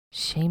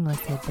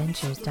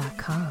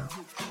shamelessadventures.com.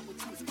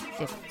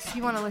 If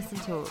you want to listen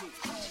to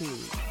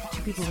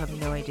two people who have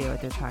no idea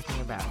what they're talking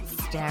about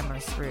stammer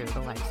through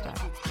the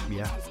lifestyle,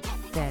 Yeah.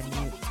 then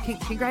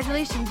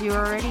congratulations, you're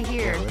already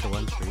here. Yeah, we're the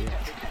ones for you.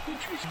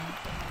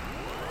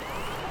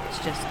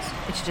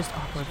 It's just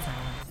awkward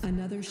silence.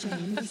 Another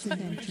shameless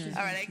adventure.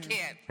 All right, I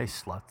can't. Hey,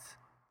 sluts.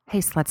 Hey,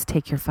 sluts,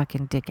 take your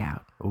fucking dick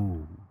out.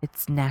 Ooh.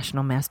 It's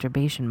National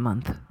Masturbation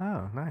Month.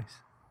 Oh, nice.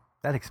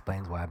 That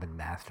explains why I've been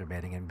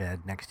masturbating in bed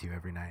next to you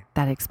every night.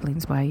 That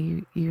explains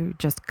why you're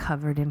just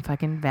covered in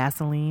fucking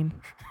Vaseline.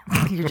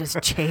 You're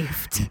just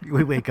chafed.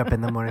 We wake up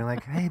in the morning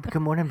like, hey,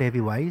 good morning, baby.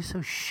 Why are you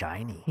so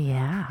shiny?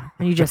 Yeah.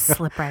 And you just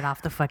slip right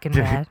off the fucking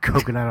bed.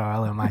 Coconut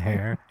oil in my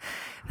hair.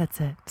 That's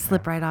it.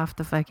 Slip right off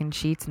the fucking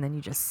sheets, and then you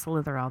just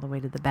slither all the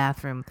way to the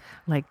bathroom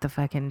like the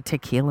fucking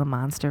tequila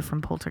monster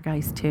from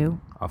Poltergeist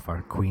 2. Off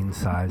our queen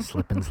size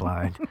slip and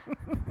slide.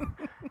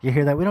 You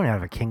hear that? We don't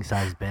have a king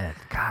size bed.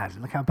 God,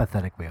 look how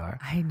pathetic we are.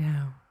 I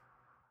know.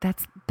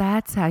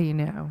 That's how you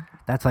know.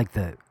 That's like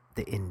the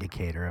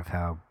indicator of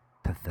how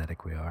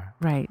pathetic we are.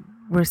 Right.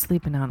 We're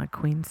sleeping on a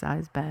queen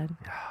size bed.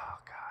 Oh,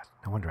 God.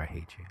 No wonder I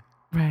hate you.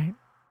 Right.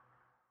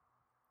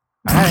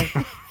 All right.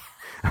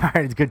 All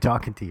right, it's good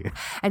talking to you.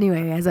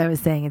 Anyway, as I was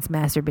saying, it's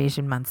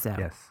masturbation month, so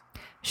Yes.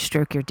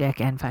 stroke your dick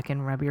and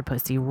fucking rub your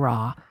pussy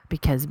raw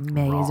because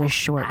May is a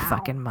short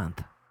fucking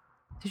month.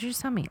 Did you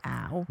just tell me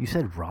ow? You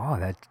said raw.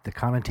 That the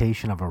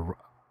connotation of a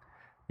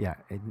yeah,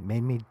 it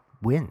made me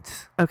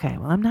wince. Okay,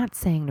 well, I'm not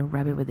saying to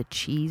rub it with a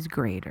cheese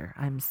grater.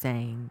 I'm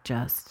saying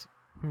just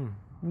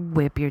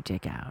whip your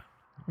dick out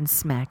and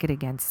smack it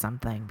against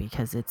something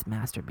because it's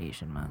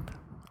masturbation month.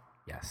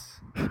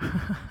 Yes.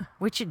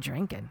 What you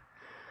drinking?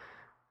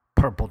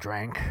 Purple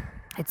drank.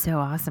 It's so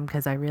awesome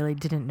because I really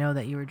didn't know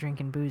that you were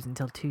drinking booze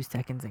until 2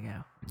 seconds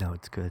ago No,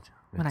 it's good.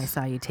 when I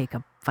saw you take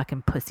a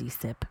fucking pussy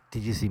sip.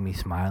 Did you see me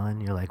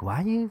smiling? You're like,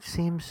 why do you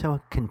seem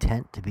so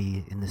content to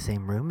be in the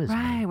same room as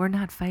Right, me? we're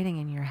not fighting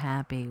and you're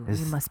happy. You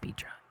Is- must be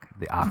drunk.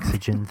 The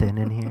oxygen thin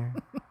in here.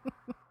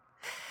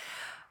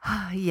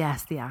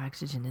 Yes, the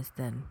oxygen is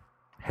thin.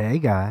 Hey,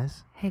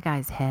 guys. Hey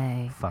guys,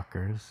 hey.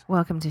 Fuckers.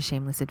 Welcome to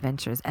Shameless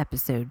Adventures,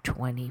 episode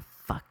 20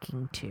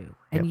 fucking 2.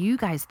 And Yep. you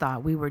guys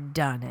thought we were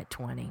done at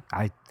 20.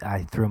 I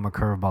threw him a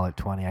curveball at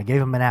 20. I gave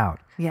them an out.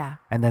 Yeah.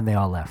 And then they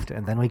all left.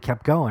 And then we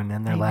kept going.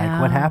 And they're I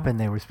like, what know. happened?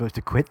 They were supposed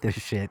to quit this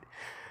shit.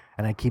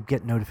 And I keep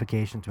getting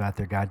notifications about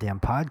their goddamn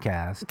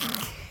podcast.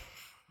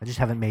 I just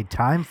haven't made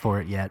time for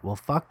it yet. Well,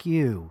 fuck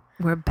you.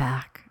 We're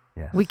back.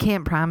 Yes. We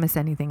can't promise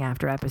anything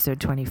after episode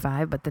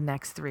 25, but the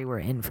next 3 we're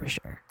in for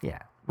sure. Yeah.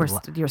 You're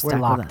stuck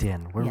with locked us.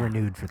 in. We're Yeah.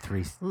 renewed for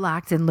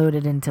Locked and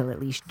loaded until at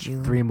least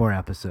June. 3 more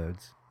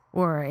episodes.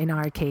 Or in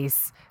our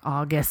case,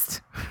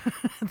 August.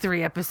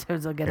 3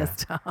 episodes will get Yeah.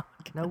 us talk.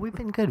 No, we've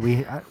been good.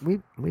 We've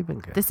been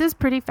good. This is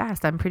pretty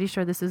fast. I'm pretty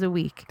sure this is a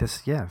week.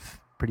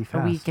 Pretty fast. A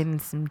week and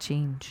some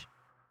change.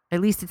 At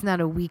least it's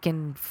not a week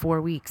and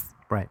 4 weeks.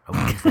 Right, a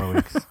week and 4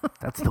 weeks.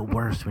 That's the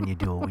worst when you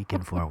do a week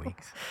and 4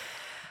 weeks.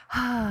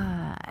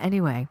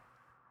 Anyway,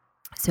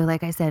 so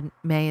like I said,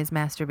 May is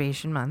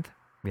masturbation month.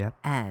 Yep.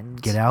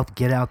 And Get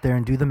out there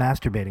and do the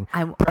masturbating.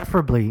 I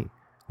Preferably,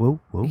 whoa,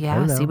 Yeah,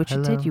 hello, see what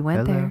you did? You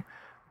went there.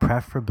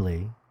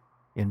 Preferably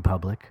in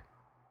public.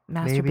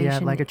 masturbation Maybe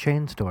at like a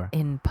chain store.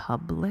 in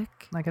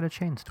public, Like at a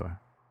chain store.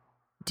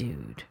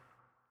 dude.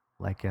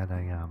 Like at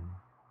a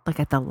Like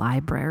at the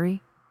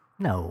library,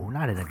 no,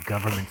 not at a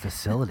government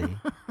facility.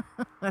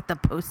 at the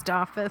post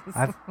office.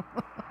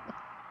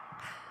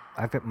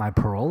 I've got my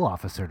parole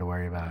officer to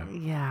worry about.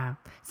 Yeah.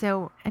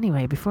 So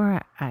anyway, before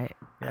I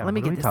Yeah, let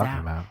me what are get we this talking out.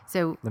 about?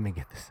 So Let me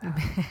get this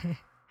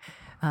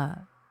out.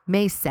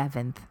 May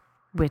 7th,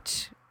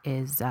 which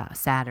is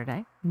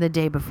Saturday, the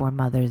day before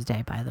Mother's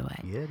Day, by the way.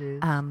 Yeah, it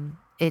is.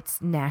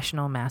 It's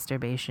National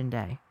Masturbation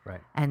Day.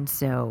 Right. And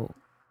so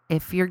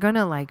if you're going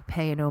to like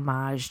pay an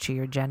homage to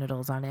your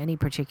genitals on any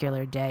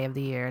particular day of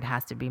the year, it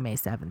has to be May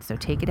 7th. So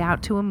take it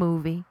out to a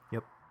movie.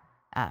 Yep.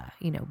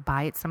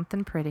 Buy it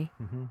something pretty.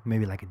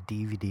 Maybe like a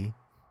DVD.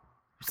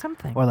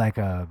 Something. Or like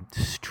a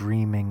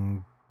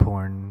streaming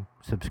porn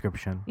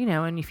subscription.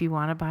 And if you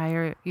want to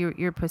buy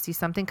your pussy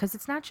something, because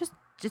it's not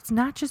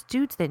just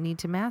dudes that need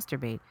to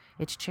masturbate.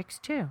 It's chicks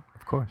too.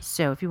 Of course.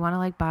 So if you want to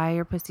like buy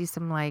your pussy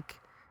some like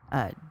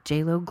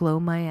J-Lo Glow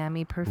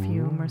Miami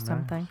perfume Ooh, or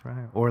something. nice,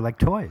 right. Or like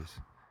toys.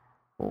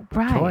 Well,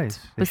 right. Toys.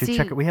 You But should see,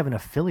 check it. We have an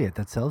affiliate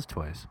that sells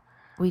toys.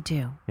 we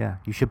do. Yeah,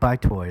 you should buy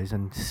toys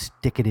and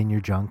stick it in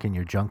your junk and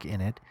your junk in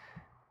it.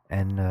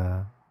 And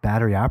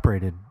battery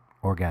operated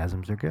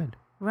orgasms are good.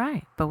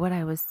 Right. But what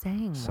I was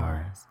saying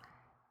Sorry. was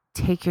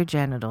take your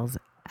genitals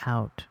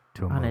out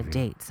To a on a movie.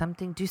 date.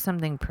 Do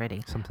something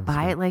pretty. Something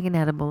Buy sweet. it like an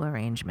edible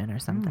arrangement or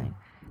something.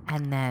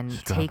 And then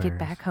take it Strawberries.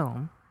 back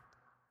home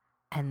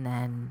and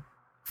then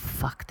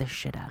fuck the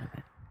shit out of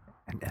it.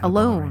 An edible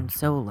Alone, arrangement.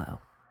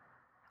 solo.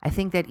 I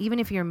think that even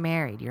if you're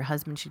married, your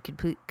husband should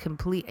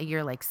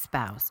your like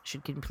spouse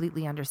should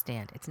completely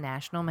understand. It's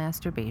National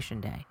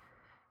Masturbation Day.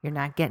 You're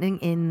not getting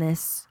in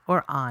this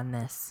or on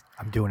this.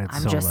 I'm doing it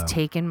I'm solo. just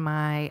taking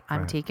my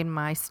Right. taking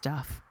my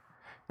stuff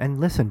And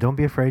listen, don't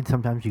be afraid.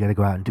 Sometimes you got to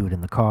go out and do it in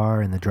the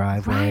car, in the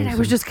driveway. Right, I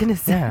was just gonna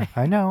say. Yeah,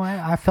 I know.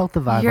 I felt the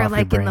vibe. You're off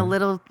like your in the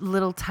brain.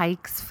 little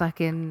tykes,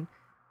 fucking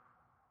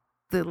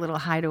the little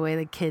hideaway,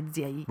 the kids,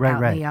 out in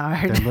Right. the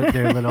yard.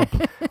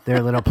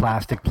 Their little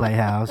plastic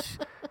playhouse.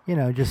 You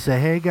know, just say,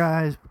 hey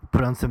guys,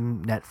 put on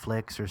some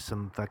Netflix or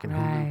some fucking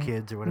Hulu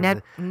Kids or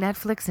whatever.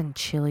 Netflix and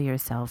chill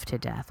yourself to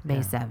death. May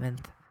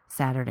 7th,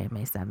 Saturday,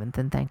 May 7th,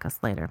 and thank us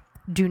later.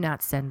 Do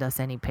not send us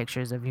any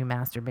pictures of you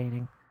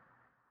masturbating.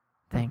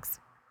 Thanks.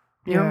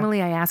 Yeah.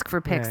 Normally I ask for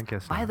pics. I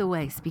guess By not. the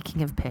way,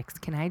 speaking of pics,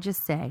 can I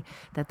just say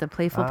that the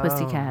Playful Oh,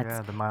 Pussycats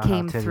yeah, the Mile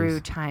came High through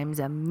titties. times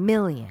a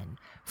million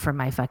for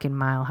my fucking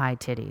Mile High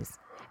titties.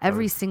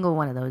 Every single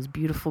one of those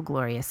beautiful,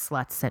 glorious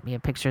sluts sent me a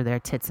picture of their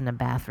tits in a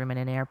bathroom in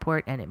an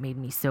airport, and it made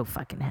me so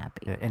fucking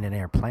happy. Yeah, in an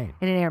airplane.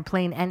 In an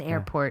airplane and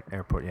airport,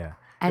 Airport, yeah.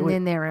 and It was-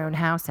 in their own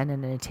house, and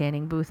in a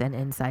tanning booth, and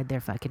inside their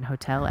fucking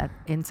hotel,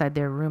 inside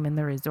their room in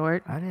the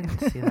resort. I didn't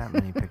see that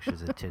many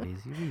pictures of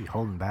titties. You be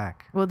holding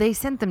back. Well, they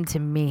sent them to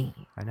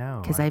me I know.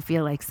 because I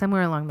feel like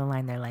somewhere along the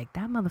line, they're like,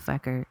 that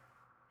motherfucker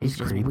is He's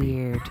just creepy.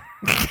 weird.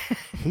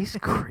 He's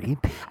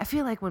creepy. I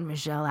feel like when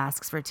Michelle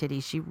asks for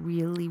titties, she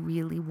really,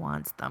 really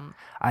wants them.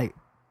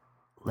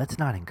 Let's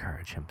not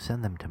encourage him.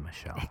 Send them to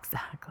Michelle.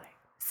 Exactly.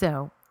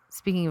 So,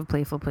 speaking of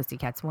Playful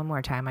Pussycats, one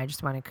more time, I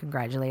just want to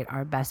congratulate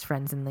our best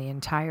friends in the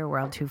entire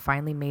world who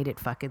finally made it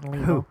fucking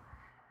legal. Who?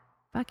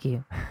 Fuck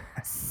you.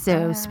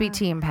 So, Sweet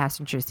Tea and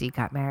Passenger Seat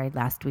got married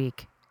last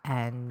week,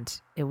 and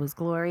it was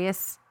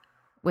glorious,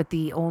 with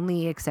the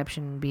only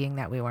exception being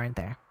that we weren't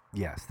there.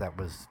 Yes, that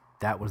was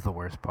the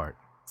worst part.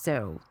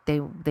 So they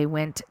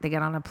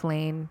got on a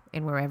plane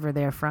in wherever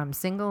they're from,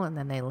 single, and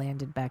then they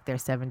landed back there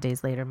 7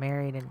 days later,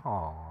 married, and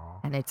Aww.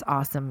 and it's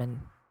awesome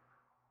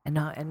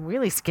and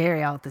really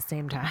scary all at the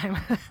same time.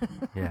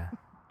 Yeah.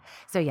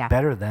 So yeah,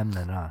 Better them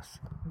than us.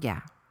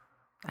 yeah,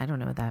 I don't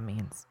know what that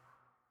means.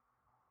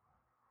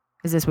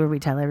 Is this where we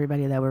tell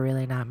everybody that we're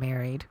really not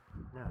married?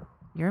 No.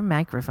 Your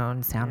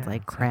microphone sounds Yeah,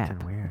 like it's crap.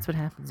 acting weird. That's what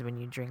happens when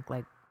you drink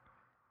like.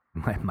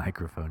 My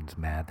microphone's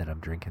mad that I'm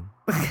drinking.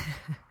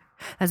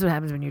 That's what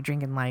happens when you're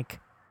drinking like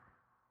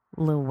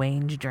Lil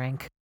Wayne's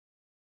drink.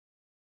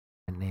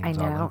 It I names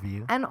all know. over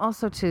you. And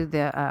also to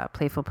the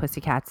Playful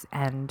Pussycats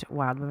and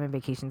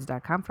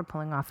WildWomenVacations.com for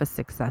pulling off a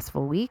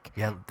successful week.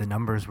 Yeah, the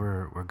numbers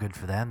were good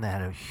for them. They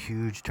had a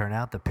huge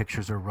turnout. The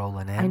pictures are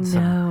rolling in. I know.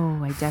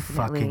 Some I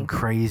definitely. fucking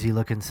crazy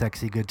looking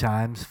sexy good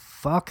times.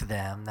 Fuck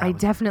them. That I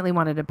was- definitely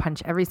wanted to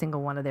punch every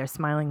single one of their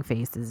smiling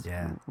faces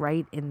Yeah.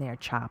 right in their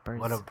choppers.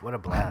 What a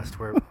blast.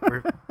 We're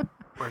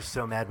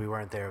so mad we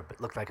weren't there, but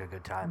it looked like a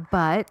good time.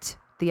 But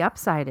the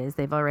upside is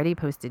they've already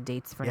posted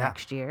dates for Yeah.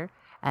 next year.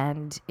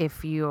 And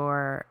if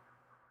you're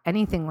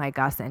anything like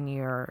us and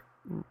you're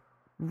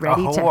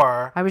ready a to,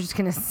 whore. I was just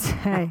going to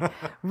say,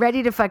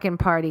 ready to fucking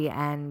party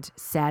and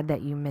sad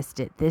that you missed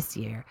it this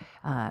year,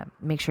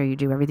 make sure you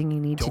do everything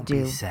you need Don't to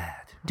do. be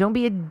sad. Don't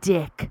be a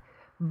dick.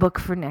 Book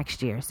for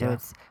next year. So Yeah.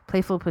 it's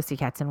Playful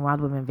Pussycats and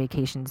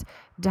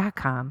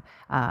WildWomenVacations.com,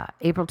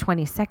 April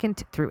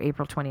 22nd through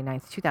April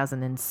 29th,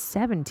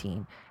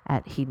 2017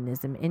 at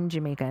Hedonism in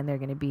Jamaica. And they're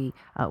going to be,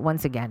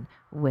 once again,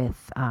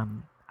 with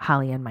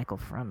Holly and Michael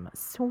from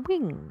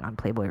Swing on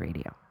Playboy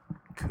Radio.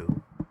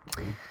 Cool.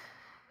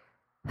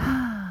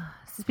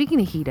 So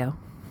speaking of Hedo,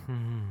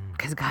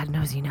 because God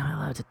knows you know I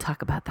love to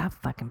talk about that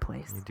fucking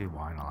place. You do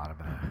whine a lot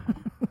about it.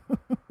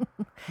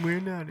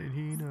 We're not in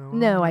Hino.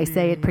 No, I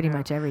say it pretty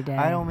much every day.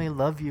 I only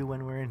love you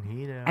when we're in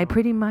Hino. I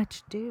pretty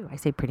much do. I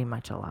say pretty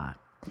much a lot.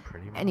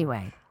 Pretty much.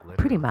 Anyway, Literally.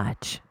 pretty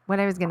much. What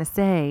I was going to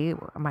say,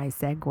 my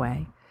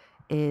segue,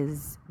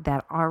 is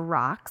that our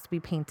rocks, we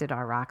painted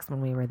our rocks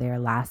when we were there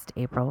last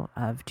April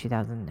of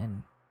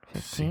 2015.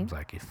 Seems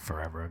like it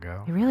forever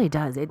ago. It really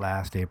does. It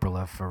Last April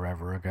of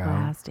forever ago.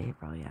 last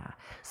April, yeah.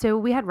 So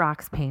we had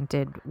rocks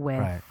painted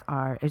with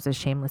Right. it was a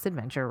Shameless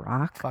Adventure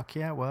rock Fuck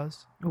yeah, it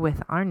was.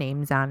 with our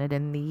names on it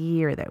and the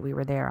year that we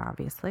were there,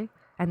 obviously,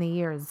 and the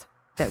years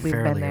that we've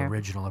Fairly been there.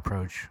 original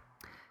approach.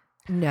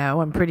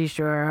 No, I'm pretty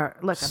sure.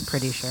 Look, I'm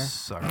pretty sure.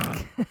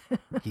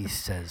 He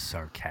says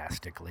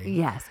sarcastically.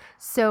 Yes.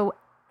 So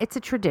it's a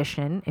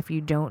tradition, if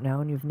you don't know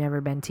and you've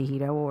never been to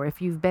Hito, or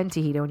if you've been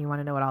to Hito and you want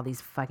to know what all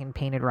these fucking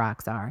painted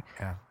rocks are,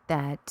 Yeah.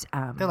 that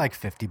They're like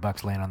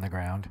 $50 laying on the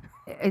ground.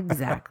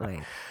 exactly.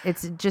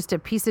 It's just a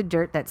piece of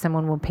dirt that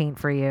someone will paint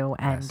for you,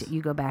 and Yes.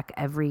 you go back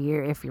every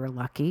year if you're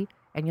lucky,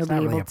 and you'll It's be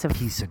not able really to. a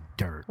piece of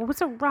dirt. Well, what's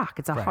a rock?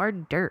 It's a Right.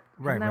 hard dirt.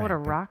 Right, Isn't that what a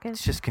but rock It's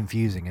is? just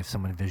confusing if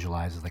someone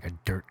visualizes like a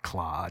dirt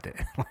clod.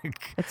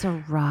 like It's a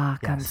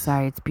rock. I'm Yes.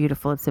 sorry. It's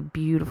beautiful. It's a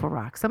beautiful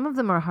rock. Some of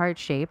them are heart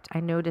shaped. I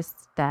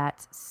noticed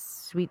that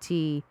Sweet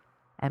Tea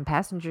and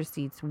Passenger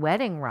Seat's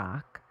wedding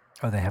rock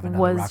Oh, they have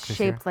another rock was this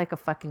shaped year? like a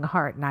fucking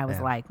heart, and I was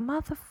Yeah. like,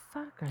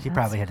 motherfucker. He that's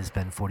probably had to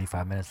spend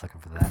 45 minutes looking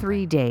for that.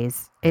 3 thing.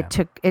 days. Yeah.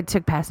 It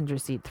took Passenger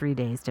Seat 3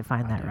 days to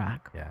find that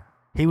rock. Yeah.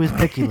 He was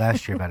picky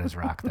last year about his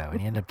rock, though,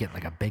 and he ended up getting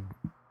like a big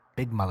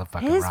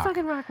motherfucking His rock.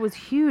 fucking rock was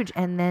huge,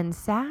 and then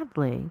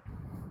sadly,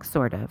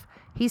 sort of,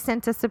 he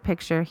sent us a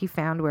picture. He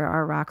found where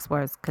our rocks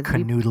was because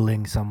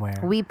Canoodling somewhere.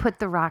 we put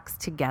the rocks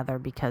together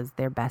because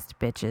they're best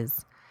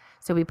bitches.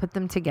 So we put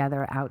them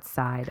together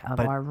outside of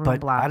our room But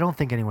block. I don't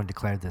think anyone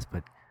declared this,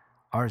 but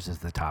ours is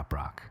the top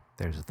rock.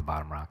 Theirs is the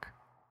bottom rock.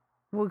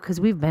 Well,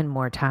 because we've been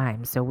more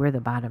times, so we're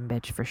the bottom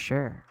bitch for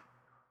sure.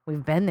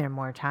 We've been there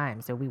more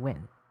times, so we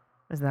win.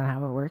 Isn't that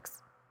how it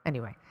works?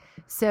 Anyway,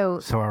 so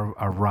So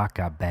our rock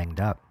got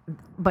banged up.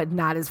 but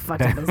not as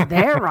fucked up as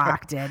their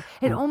rock did.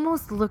 It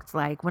almost looked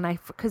like when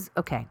because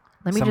okay,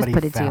 let me Somebody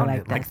just put it to you found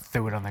like it, like this.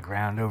 threw it on the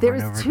ground over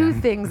There's and over two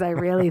again. things I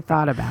really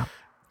thought about.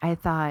 I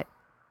thought,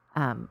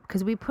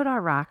 because we put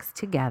our rocks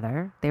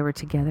together, they were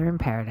together in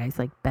paradise,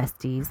 like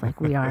besties, like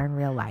we are in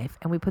real life,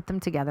 and we put them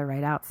together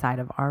right outside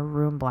of our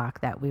room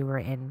block that we were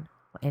in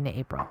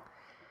April.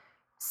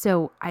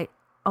 So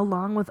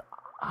along with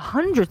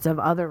hundreds of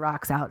other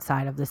rocks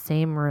outside of the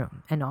same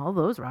room, and all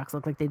those rocks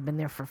look like they'd been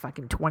there for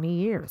fucking 20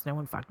 years. No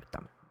one fucked with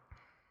them.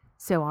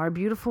 So our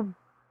beautiful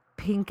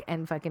pink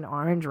and fucking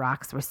orange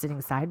rocks were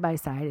sitting side by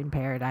side in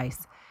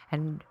paradise,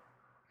 and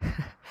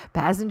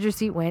passenger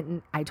seat went,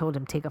 and I told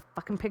him, take a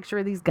fucking picture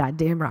of these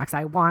goddamn rocks.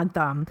 I want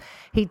them.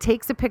 He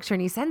takes a picture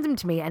and he sends them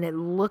to me, and it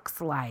looks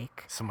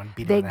like Someone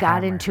beat it they with a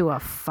got hammer. into a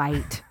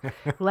fight.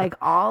 Like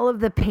all of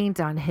the paint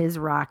on his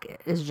rock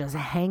is just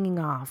hanging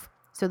off.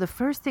 So the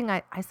first thing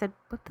I said,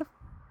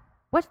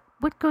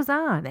 what goes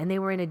on? And they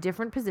were in a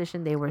different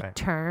position. They were Right.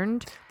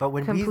 turned But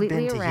when we've completely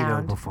been to Hito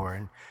around. before,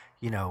 and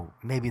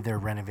maybe they're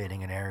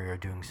renovating an area or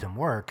doing some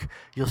work,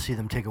 you'll see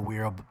them take a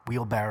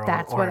wheelbarrow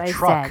That's or what a I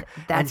truck said.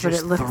 and That's what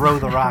just it looked throw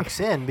the like. rocks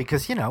in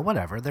because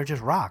whatever, they're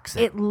just rocks.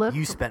 That It looked-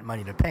 you spent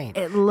money to paint.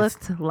 It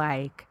looked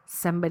like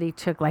somebody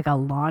took like a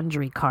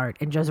laundry cart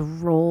and just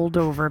rolled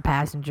over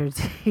passenger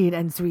seat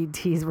and Sweet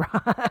Tea's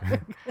rock.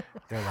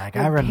 They're like,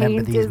 the I remember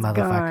paint these is gone.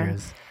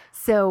 motherfuckers.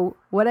 So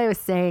what I was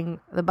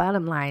saying, the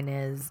bottom line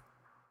is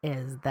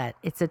that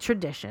it's a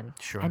tradition.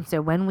 Sure. And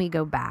so when we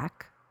go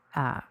back,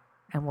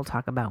 and we'll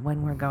talk about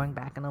when we're going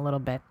back in a little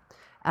bit.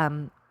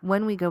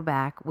 When we go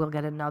back, we'll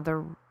get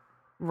another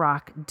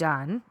rock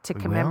done to We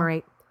will?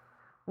 commemorate.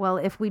 Well,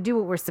 if we do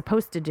what we're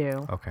supposed to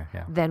do, Okay,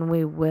 yeah. then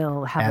we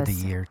will have Add the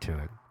year to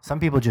it. Some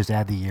people just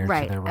add the year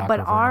right. to their rock. But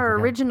over and our over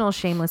again. original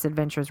Shameless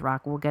Adventures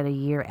rock will get a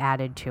year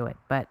added to it.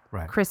 But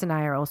Right. Chris and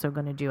I are also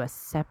going to do a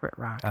separate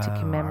rock Oh, to are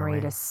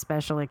commemorate we? a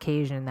special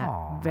occasion that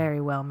Aw.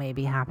 very well may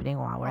be happening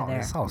while we're Oh, there.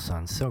 this all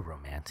sounds so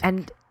romantic.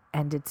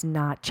 And it's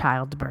not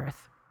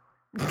childbirth.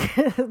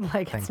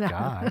 Like Thank it's not.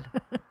 God.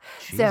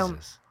 So-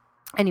 Jesus.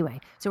 Anyway,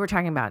 so we're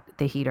talking about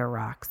the Hito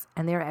rocks,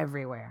 and they're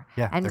everywhere.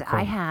 Yeah, and they're cool.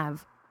 I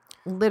have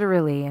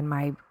literally in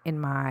my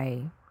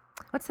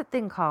what's that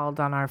thing called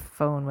on our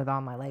phone with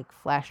all my like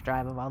flash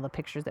drive of all the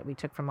pictures that we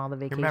took from all the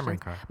vacations. memory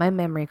card. My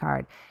memory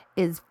card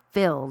is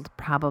filled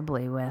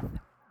probably with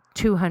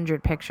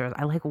 200 pictures.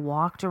 I like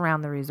walked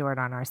around the resort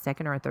on our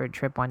second or third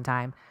trip one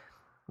time.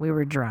 We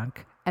were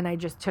drunk, and I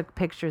just took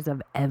pictures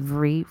of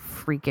every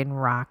freaking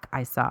rock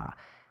I saw.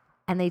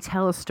 And they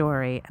tell a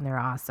story, and they're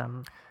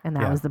awesome. And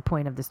that Yeah. was the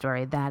point of the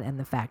story. That and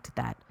the fact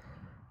that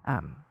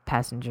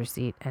passenger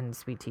seat and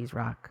Sweet Tea's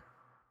rock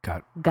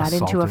Got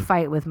into a assaulted.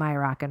 fight with my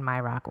rock, and my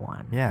rock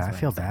won. Yeah, is I what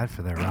feel I'm saying. bad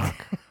for their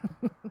rock.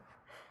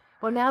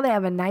 Well, now they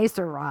have a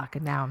nicer rock,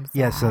 and now I'm sad.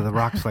 Yeah, so the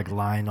rocks like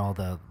line all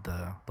the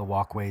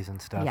walkways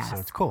and stuff. Yes. So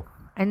it's cool.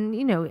 And,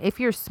 if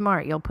you're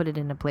smart, you'll put it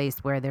in a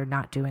place where they're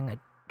not doing a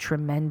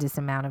tremendous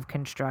amount of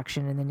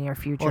construction in the near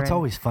future. Well, it's and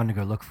always fun to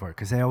go look for it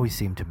because they always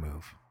seem to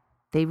move.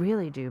 they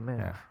really do move.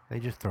 Yeah, they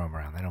just throw them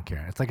around. They don't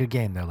care. It's like a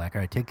game. They're like,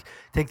 all right,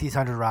 take these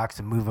 100 rocks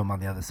and move them on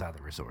the other side of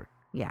the resort.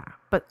 Yeah.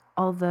 But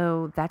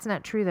although that's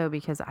not true, though,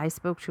 because I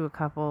spoke to a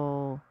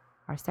couple,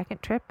 our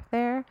second trip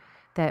there,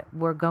 that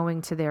were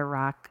going to their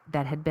rock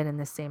that had been in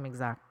the same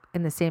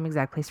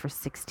exact place for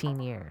 16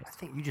 years. I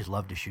think you just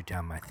love to shoot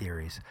down my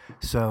theories.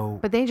 So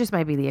But they just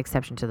might be the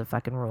exception to the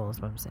fucking rule,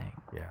 is what I'm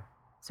saying. yeah,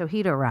 So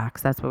Hito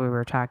rocks, that's what we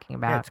were talking yeah,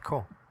 about. it's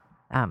cool.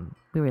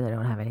 We really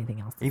don't have anything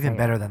else to Even say.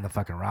 better than the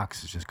fucking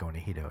rocks is just going to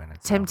Hito and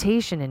it's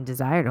Temptation and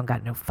Desire don't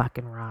got no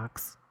fucking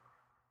rocks.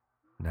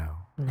 No,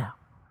 No.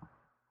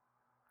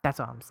 That's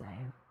all I'm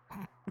saying.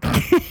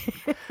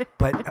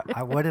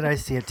 but what did I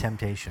see at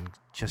Temptation?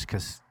 Just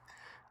because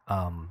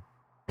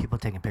people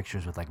taking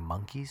pictures with like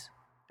monkeys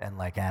and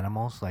like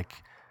animals, like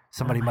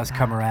somebody my must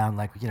come God. around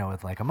like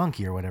with like a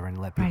monkey or whatever and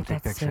let people Right,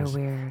 take that's pictures. so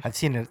weird. I've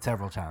seen it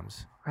several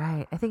times.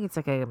 Right. I think it's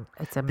like a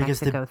Because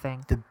Mexico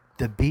thing.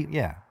 The beach,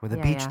 yeah, where the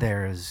Yeah, beach yeah.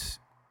 there is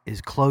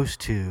close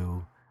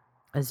to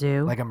A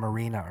zoo. like a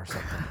marina or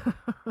something.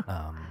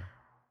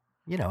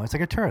 It's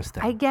like a tourist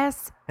thing. I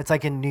guess It's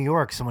like in New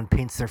York, someone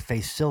paints their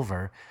face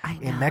silver. I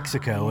In know,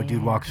 Mexico, a dude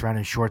yeah. walks around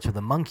in shorts with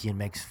a monkey and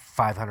makes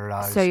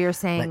 $500. So you're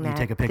saying letting you that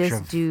take a picture this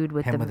of dude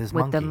with him the with his the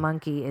monkey.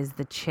 monkey is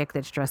the chick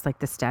that's dressed like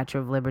the Statue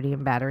of Liberty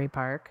in Battery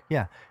Park?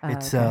 Yeah, Oh,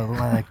 it's okay.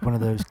 like one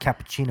of those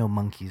cappuccino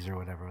monkeys or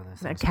whatever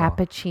this A thing's called.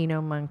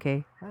 cappuccino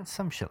monkey.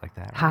 Some shit like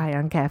that. right? High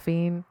on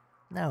caffeine.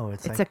 No,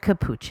 it's It's like a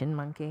capuchin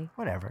monkey.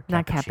 whatever.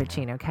 Not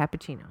cappuccino.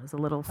 Cappuccino is a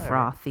little Whatever.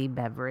 frothy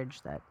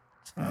beverage that.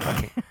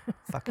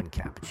 fucking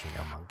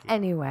cappuccino monkey.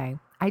 Anyway,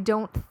 I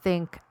don't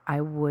think I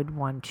would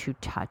want to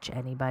touch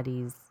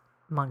anybody's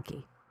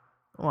monkey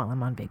while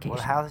I'm on vacation.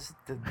 Well, how's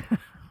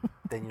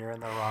then you're in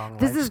the wrong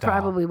This is lifestyle.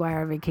 probably why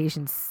our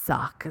vacations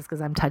suck, is because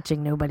I'm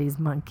touching nobody's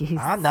monkeys.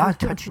 I'm not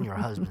touching your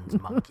husband's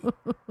monkey.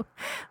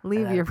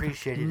 Leave And your I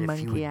appreciate it if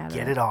monkey you would out of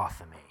get it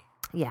off of me.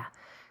 Yeah.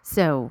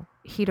 So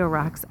Hito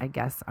rocks, I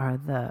guess, are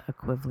the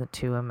equivalent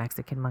to a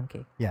Mexican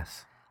monkey.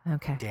 Yes.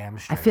 Okay. Damn I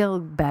straight. feel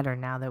better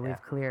now that Yeah.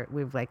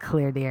 we've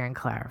cleared the air and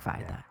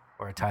clarified Yeah. that.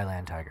 Or a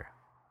Thailand tiger.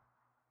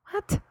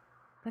 What?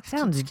 That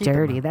sounds keep it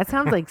dirty. moving. That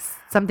sounds like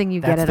something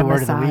you get That's at a the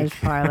word of the massage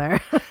week. parlor.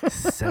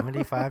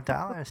 $75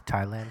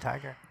 Thailand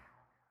tiger.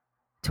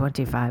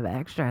 25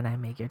 extra, and I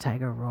make your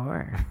tiger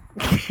roar.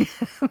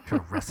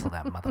 To wrestle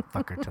that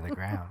motherfucker to the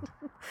ground.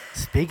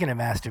 Speaking of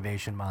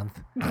masturbation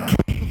month,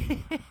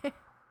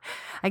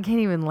 I can't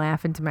even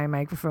laugh into my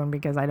microphone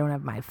because I don't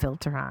have my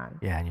filter on.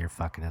 yeah, and you're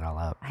fucking it all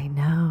up. I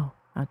know.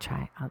 I'll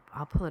try.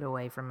 I'll pull it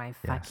away from my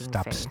Yeah, fucking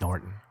stop face.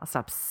 snorting. I'll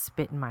stop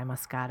spitting my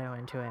Moscato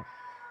into it.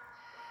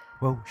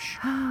 Whoa, shh.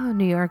 Oh,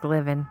 New York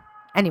living.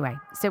 Anyway,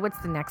 so what's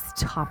the next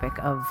topic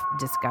of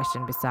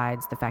discussion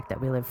besides the fact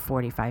that we live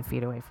 45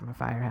 feet away from a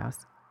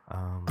firehouse?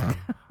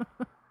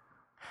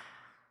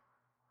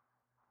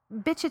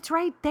 Bitch, it's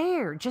right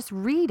there. Just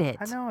read it.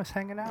 I know, I was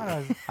hanging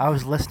out. I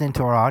was listening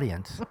to our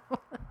audience.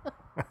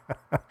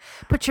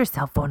 Put your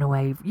cell phone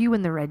away. You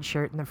in the red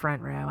shirt in the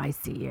front row. I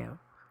see you.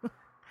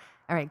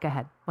 All right, go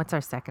ahead. What's our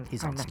second?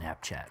 He's or on no-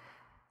 Snapchat.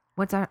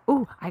 What's our?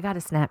 Oh, I got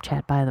a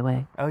Snapchat, by the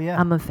way. Oh, yeah.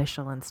 I'm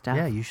official and stuff.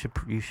 Yeah, you should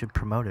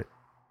promote it.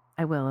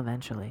 I will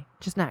eventually.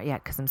 Just not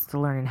yet because I'm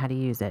still learning how to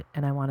use it,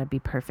 and I want to be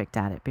perfect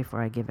at it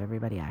before I give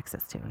everybody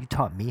access to You it.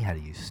 taught me how to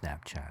use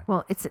Snapchat.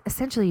 Well, it's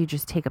essentially you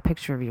just take a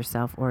picture of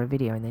yourself or a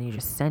video and then you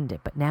just send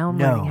it. But now I'm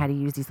No. learning how to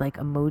use these like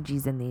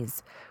emojis and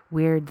these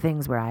weird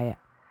things where I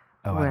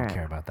Oh, I where- don't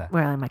care about that.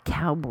 where I'm a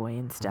cowboy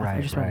and stuff. I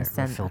Right, just right. want to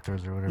send the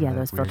filters or whatever. Yeah, that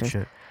those weird filters.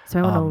 Shit. So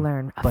I want to Um,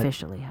 learn but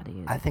officially how to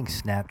use I it. think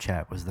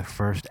Snapchat was the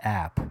first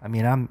app. I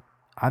mean,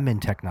 I'm in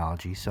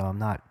technology, so I'm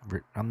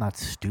not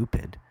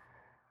stupid.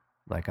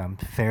 Like, I'm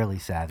fairly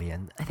savvy,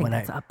 and I think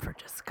that's up for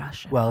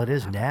discussion. well, it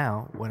is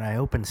now. When I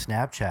opened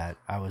Snapchat,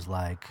 I was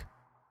like,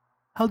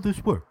 "How'd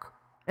this work?"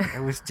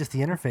 It was just the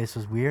interface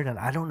was weird, and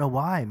I don't know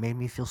why. It made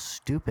me feel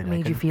stupid. it I made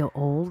you couldn't- feel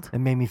old. It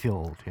made me feel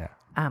old. Yeah,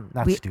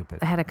 not stupid.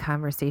 I had a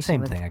conversation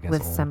Same with, thing, I guess,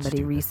 with old, somebody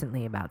stupid.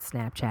 recently about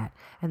Snapchat,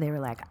 and they were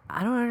like,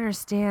 I don't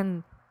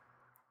understand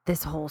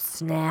this whole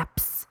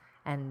snaps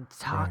and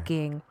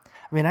talking.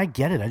 I mean, I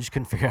get it. I just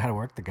couldn't figure out how to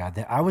work the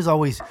goddamn. I was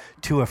always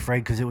too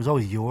afraid because it was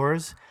always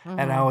yours,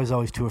 and I was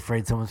always too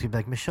afraid someone's gonna be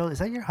like, "Michelle, is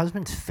that your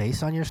husband's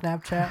face on your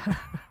Snapchat?"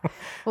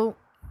 Well,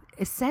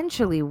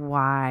 essentially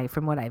why,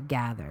 from what I've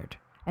gathered,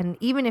 and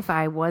even if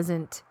I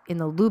wasn't in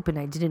the loop and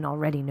I didn't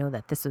already know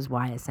that this is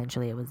why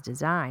essentially it was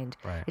designed,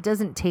 Right. it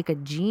doesn't take a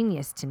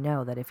genius to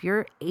know that if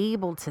you're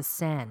able to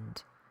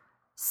send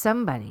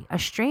somebody, a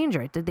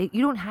stranger,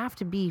 you don't have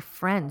to be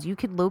friends. You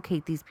could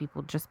locate these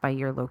people just by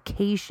your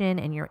location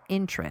and your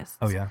interests.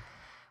 Oh yeah.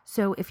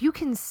 So if you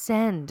can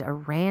send a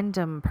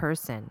random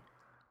person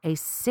a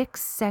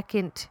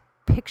 6-second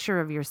picture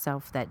of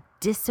yourself that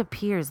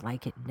disappears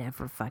like it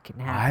never fucking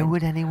happened. Why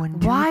would anyone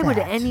do Why that? would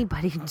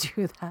anybody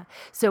do that?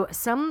 So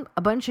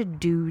a bunch of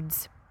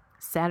dudes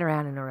sat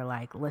around and were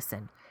like,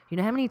 listen, you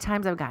know how many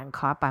times I've gotten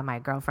caught by my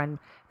girlfriend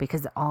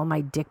because all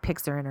my dick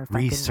pics are in her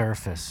fucking...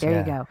 resurface? There yeah.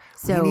 you go.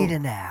 So, we need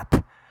an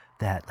app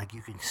that, like,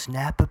 you can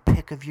snap a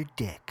pic of your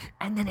dick.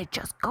 and then it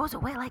just goes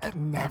away like it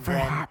never and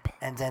then, happened.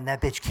 And then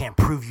that bitch can't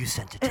prove you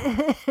sent it to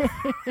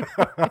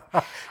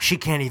her. She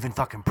can't even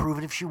fucking prove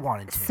it if she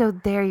wanted to. So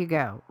there you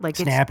go. Like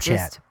Snapchat. It's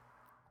just,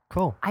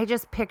 Cool. I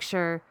just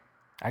picture...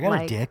 I got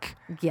like, a dick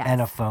yes.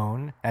 and a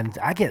phone, and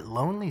I get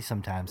lonely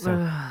sometimes.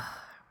 So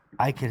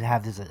I could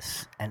have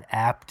an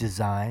app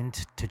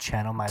designed to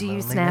channel my Do you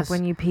loneliness. snap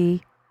when you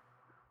pee?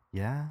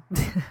 Yeah.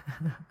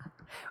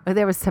 Or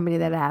there was somebody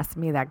that asked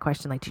me that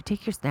question, like, do you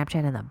take your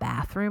Snapchat in the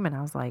bathroom? And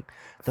I was like,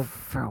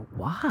 for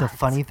what? The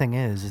funny thing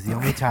is the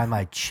only time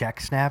I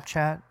check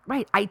Snapchat,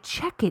 Right. I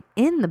check it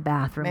in the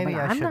bathroom, maybe but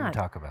I I'm shouldn't not.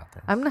 talk about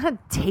this. I'm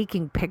not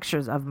taking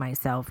pictures of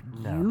myself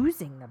No.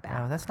 using the No,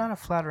 bathroom. that's not a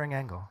flattering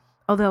angle.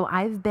 Although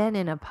I've been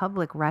in a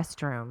public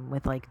restroom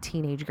with like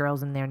teenage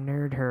girls in their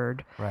nerd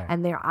herd, Right.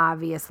 and they're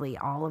obviously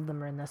all of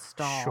them are in the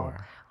stall,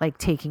 Sure. like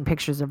taking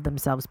pictures of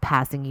themselves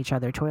passing each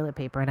other toilet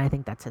paper, and I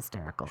think that's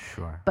hysterical.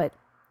 Sure. But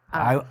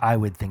I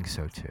would think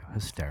so too.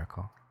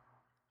 Hysterical.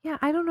 yeah,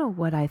 I don't know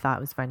what I thought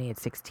was funny at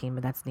 16,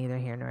 but that's neither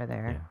here nor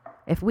there. Yeah.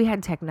 If we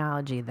had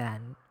technology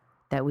then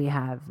that we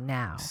have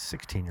now,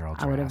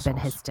 16-year-olds. I would have been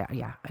assholes. hysterical.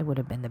 Yeah, I would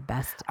have been the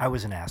best. I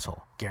was an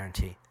asshole,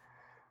 guarantee.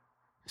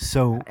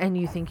 So And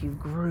you think you've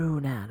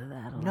grown out of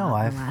that? no,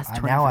 lot in the last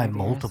 25 now I'm years.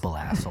 multiple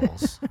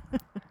assholes,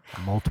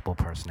 multiple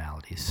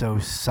personalities. So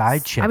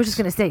side chicks. I was just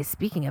gonna say,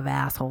 speaking of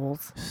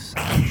assholes,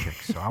 Side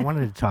chicks. So I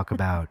wanted to talk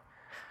about,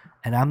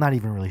 and I'm not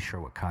even really sure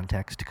what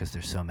context because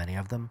there's so many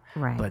of them.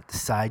 right? But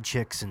side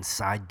chicks and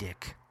side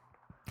dick,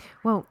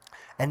 Well,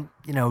 and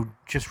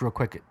just real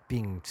quick,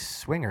 being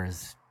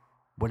swingers,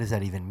 what does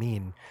that even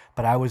mean?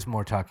 But I was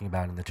more talking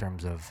about in the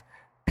terms of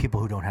people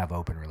who don't have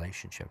open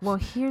relationships. well,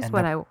 here's and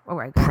what the I. Oh,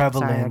 right, go ahead.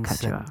 Sorry, I prevalence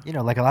cut you and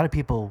off. like a lot of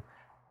people,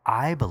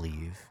 I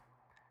believe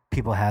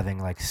people having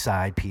like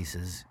side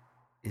pieces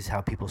is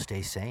how people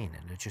stay sane,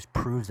 and it just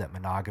proves that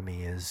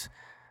monogamy is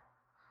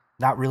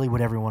not really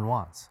what everyone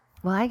wants.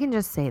 Well, I can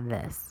just say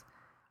this.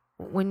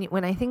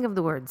 When I think of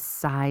the word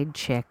side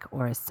chick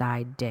or a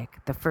side dick,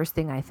 the first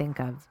thing I think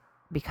of,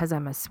 because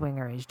I'm a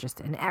swinger, is just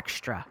an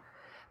extra.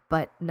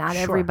 But not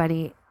Sure.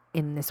 everybody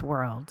in this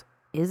world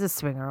is a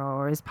swinger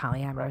or is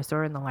polyamorous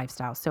or in the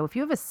lifestyle. So if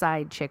you have a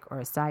side chick or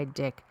a side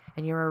dick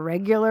and you're a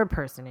regular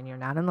person and you're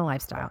not in the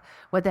lifestyle,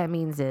 what that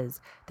means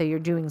is that you're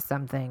doing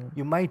something.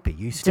 You might be.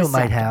 You still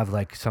might Deceptive. have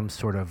like some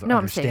sort of No, I'm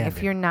understanding. saying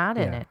if you're not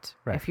in Yeah, it,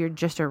 right. if you're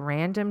just a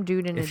random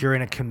dude in If you're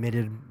in a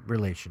committed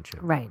relationship.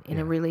 right, in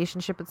Yeah. a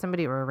relationship with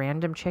somebody, or a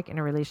random chick in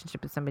a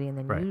relationship with somebody, and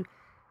then Right. you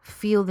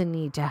feel the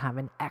need to have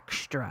an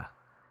extra.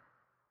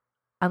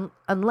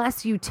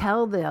 Unless you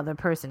tell the other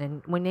person,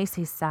 and when they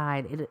say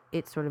side,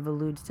 it sort of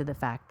alludes to the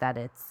fact that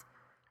it's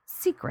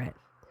secret.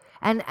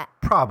 And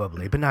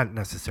Probably, but not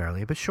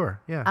necessarily. But sure,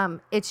 yeah.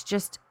 it's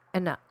just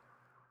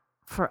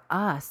for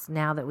us,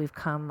 now that we've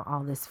come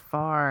all this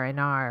far in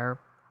our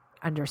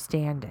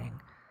understanding,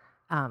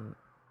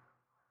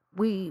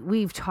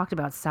 we've talked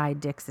about side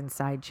dicks and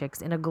side chicks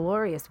in a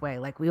glorious way.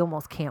 Like, we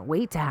almost can't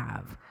wait to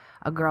have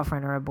a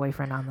girlfriend or a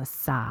boyfriend on the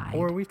side.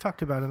 Or we've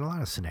talked about it in a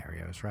lot of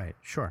scenarios, right?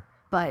 Sure.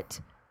 But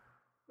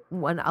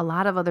when a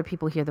lot of other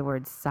people hear the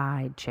word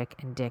side chick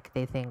and dick,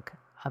 they think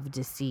of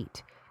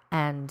deceit.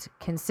 And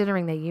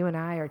considering that you and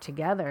I are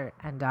together,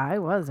 and I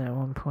was at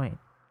one point,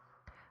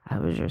 I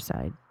was your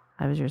side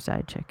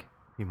chick.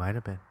 You might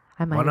have been.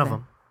 I might One have of been.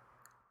 them.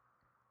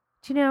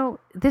 Do you know,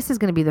 this is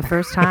going to be the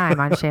first time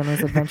on Shameless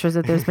Adventures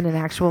that there's been an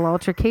actual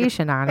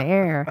altercation on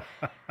air.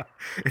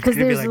 Because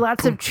there's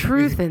lots of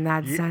truth in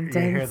that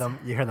sentence.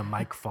 You hear the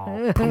mic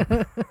fall.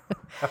 Boom.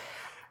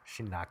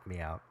 She knocked me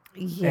out.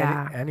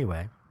 Yeah.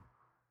 Anyway,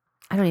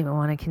 I don't even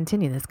want to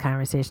continue this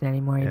conversation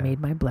anymore. You Yeah. made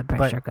my blood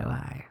pressure go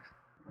high.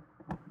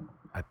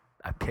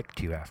 I picked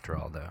you after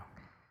all, though.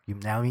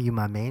 You're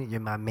my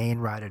main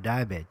ride or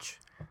die bitch.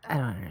 I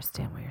don't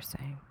understand what you're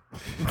saying.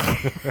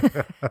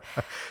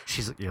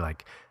 You're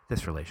like,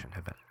 this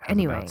relationship has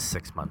Anyway. about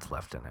 6 months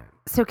left in it.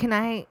 So can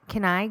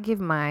I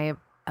give my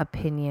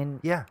opinion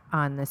Yeah,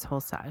 on this whole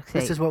side?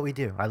 this is what we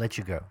do. I let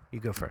you go. You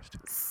go first.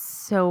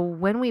 So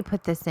when we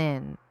put this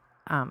in,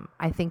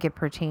 I think it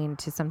pertained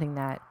to something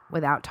that,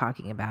 without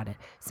talking about it,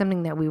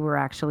 something that we were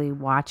actually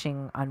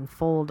watching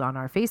unfold on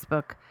our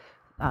Facebook.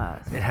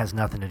 It has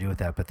nothing to do with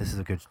that, but this is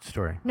a good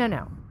story.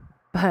 No,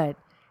 but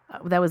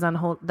that was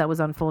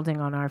unfolding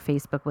on our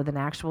Facebook with an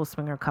actual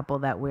swinger couple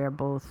that we're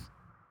both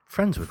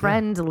Friends with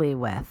friendly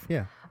with.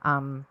 Yeah.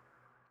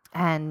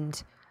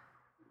 And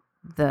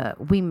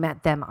we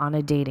met them on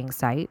a dating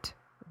site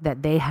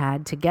that they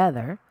had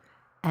together,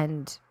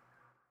 and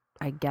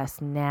I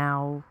guess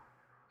now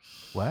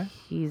What?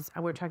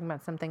 we're talking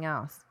about something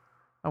else.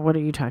 Or what are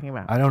you talking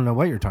about? I don't know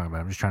what you're talking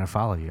about. I'm just trying to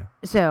follow you.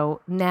 So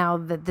now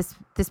that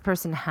this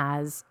person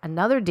has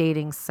another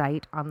dating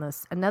site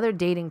another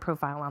dating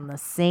profile on the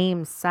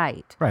same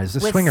site, Right, it's a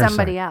with swinger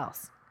somebody site.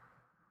 else.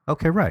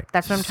 Okay, right.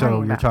 That's what I'm so talking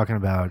you're about. talking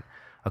about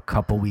a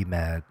couple we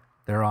met.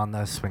 They're on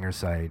the swinger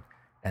site,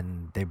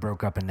 and they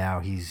broke up, and now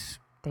he's...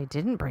 They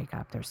didn't break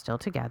up. They're still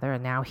together,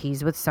 and now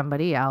he's with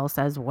somebody else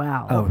as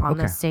well Oh, on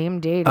the okay. same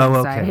dating Oh,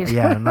 okay. site.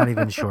 Yeah, I'm not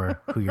even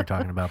sure who you're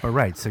talking about. But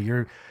right, so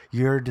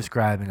you're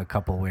describing a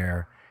couple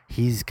where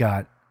he's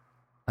got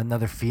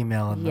another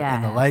female in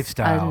the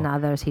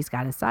lifestyle He's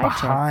got a side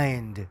chick.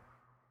 behind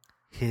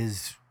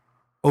his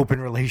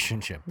open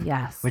relationship,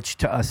 Yes. which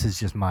to us is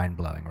just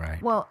mind-blowing,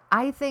 right? Well,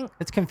 I think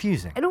It's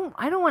confusing. I don't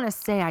want to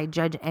say I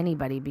judge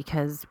anybody,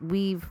 because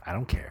I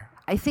don't care.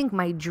 I think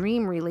my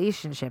dream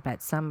relationship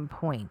at some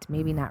point,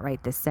 maybe not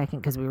right this second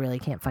because we really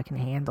can't fucking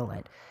handle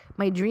it.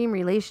 My dream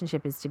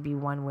relationship is to be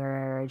one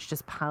where it's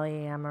just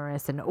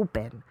polyamorous and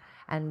open.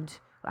 And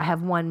I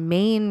have one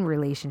main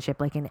relationship,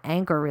 like an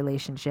anchor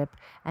relationship,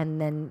 and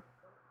then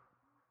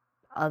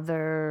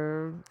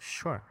other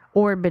Sure.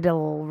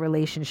 orbital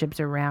relationships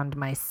around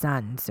my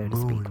sun, so to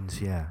speak.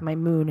 Moons, yeah. My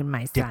moon and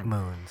my Dick sun.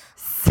 moons.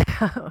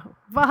 So,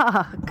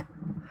 fuck.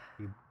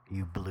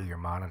 You blew your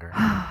monitor.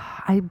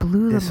 I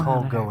blew This the whole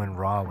monitor. going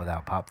raw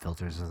without pop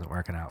filters isn't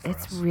working out for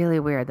It's us. really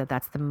weird that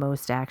that's the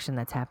most action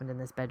that's happened in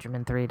this bedroom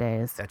in 3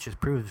 days. That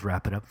just proves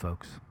wrap it up,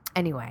 folks.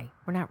 Anyway,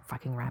 we're not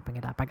fucking wrapping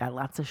it up. I got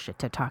lots of shit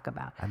to talk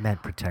about. I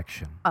meant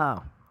protection.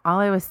 Oh, all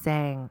I was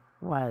saying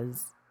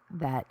was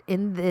that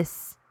in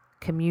this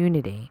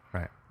community,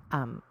 Right.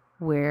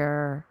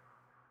 we're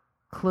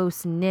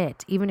close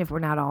knit, even if we're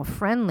not all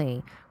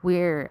friendly.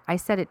 I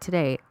said it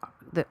today,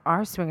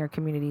 our swinger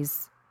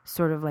community's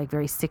sort of like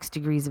very 6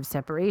 degrees of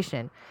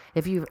separation.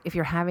 If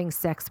you're having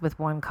sex with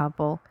one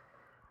couple,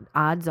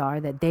 odds are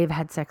that they've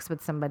had sex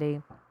with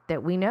somebody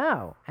that we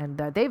know, and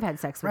that they've had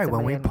sex with Right. somebody.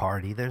 When we and-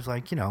 party, there's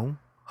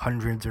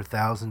hundreds or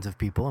thousands of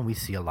people, and we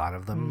see a lot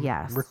of them.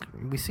 Yes.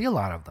 We see a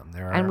lot of them.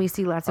 There are and we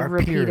see lots of our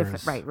repeat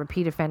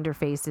peers, offender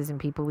faces and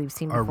people we've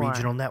seen our before.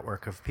 regional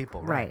network of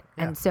people. Right.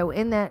 Yeah. And so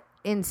in that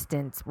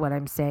instance, what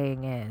I'm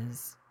saying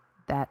is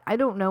that I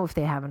don't know if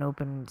they have an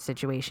open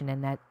situation,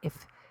 and that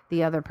if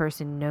the other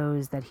person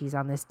knows that he's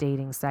on this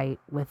dating site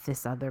with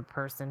this other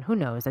person, who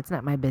knows? That's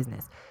not my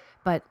business.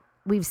 But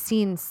we've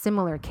seen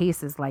similar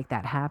cases like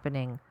that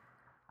happening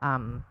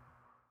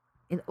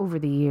over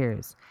the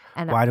years.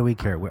 And Why do we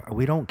care?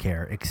 We don't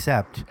care,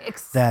 except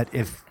Ex- that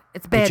if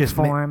it's bad it just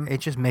form.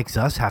 it just makes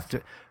us have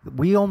to.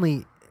 We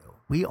only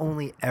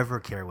ever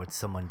care what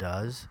someone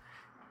does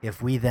if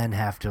we then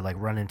have to like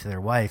run into their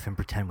wife and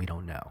pretend we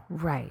don't know.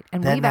 Right.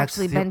 And Then we've that's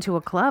actually the- been to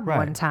a club Right.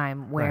 one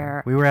time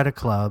where We were at a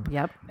club.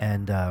 Yep.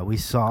 And we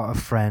saw a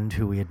friend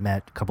who we had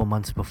met a couple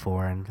months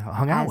before and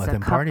hung out As with a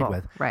and partied couple.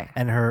 with. Right.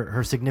 And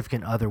her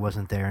significant other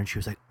wasn't there, and she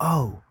was like,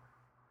 "Oh,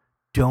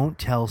 don't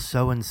tell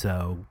so and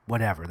so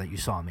whatever that you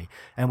saw me."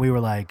 And we were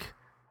like,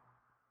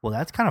 "Well,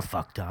 that's kind of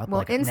fucked up."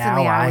 Well, like,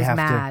 instantly now I was have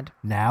mad.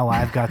 Now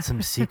I've got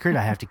some secret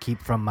I have to keep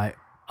from my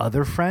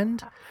other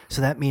friend.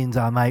 So that means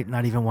I might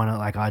not even want to,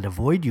 like, I'd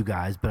avoid you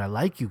guys, but I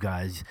like you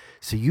guys.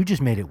 So you just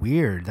made it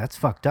weird. That's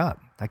fucked up.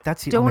 Like,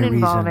 that's the don't only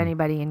involve reason.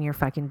 anybody in your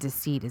fucking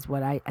deceit is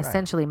what I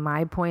essentially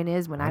my point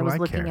is when Why I do was I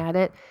looking care? at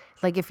it.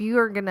 Like if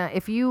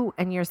you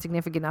and your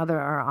significant other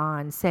are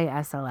on, say,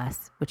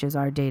 SLS, which is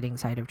our dating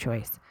site of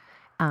choice,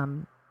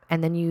 and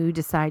then you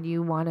decide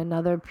you want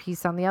another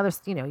piece on the other,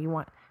 you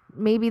want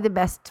maybe the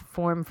best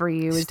form for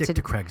you is Stick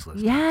to Craigslist.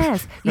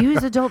 Yes,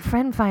 use Adult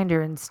Friend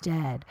Finder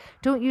instead.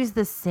 Don't use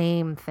the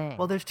same thing.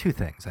 Well, there's two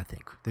things, I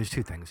think. There's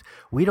two things.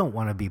 We don't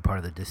want to be part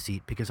of the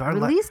deceit because our or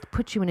at least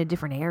put you in a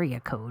different area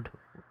code.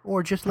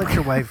 or just let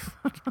your wife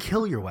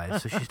kill your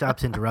wife so she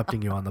stops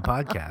interrupting you on the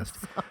podcast.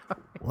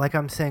 Like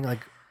I'm saying,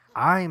 like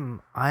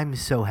I'm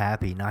so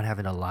happy not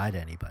having to lie to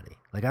anybody.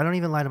 Like I don't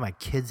even lie to my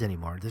kids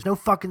anymore. There's no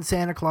fucking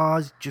Santa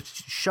Claus.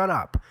 Just shut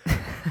up.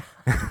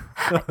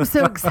 I'm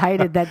so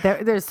excited that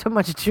there's so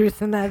much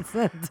truth in that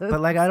sentence. But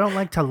like I don't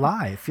like to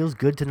lie. It feels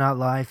good to not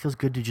lie. It feels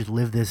good to just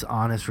live this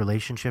honest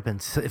relationship. And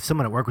if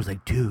someone at work was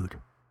like, "Dude,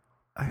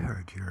 I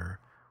heard you're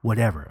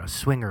whatever, a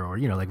swinger," or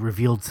like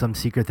revealed some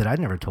secret that I'd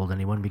never told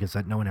anyone because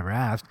no one ever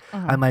asked,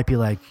 I might be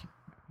like,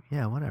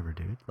 "Yeah, whatever,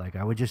 dude." Like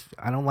I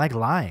don't like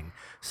lying.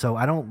 So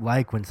I don't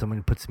like when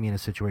someone puts me in a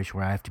situation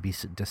where I have to be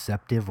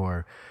deceptive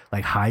or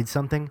like hide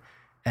something.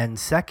 And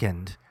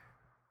second,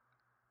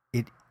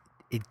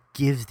 it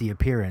gives the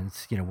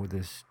appearance, with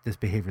this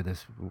behavior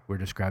this we're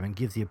describing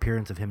gives the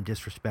appearance of him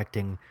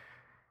disrespecting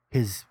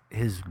his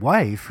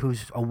wife,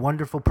 who's a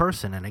wonderful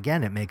person. And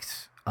again, it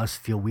makes us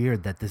feel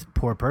weird that this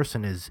poor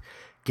person is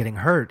getting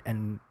hurt,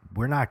 and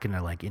we're not going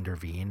to like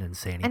intervene and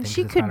say anything. And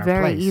she 'cause it's could not our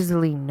very place.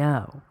 easily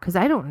know, because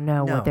I don't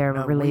know No, what their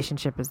no,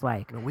 relationship is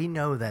like. We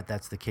know that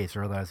that's the case,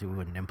 or otherwise we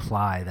wouldn't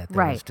imply that there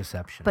Right. was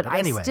deception. But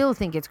anyway, I still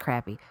think it's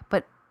crappy.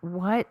 But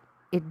what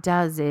it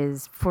does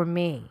is, for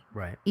me,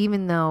 right.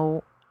 even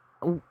though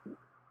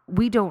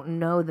we don't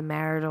know the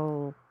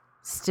marital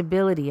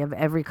stability of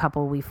every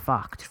couple we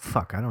fucked.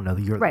 Fuck, I don't know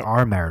Right.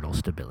 our marital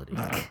stability.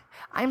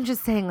 I'm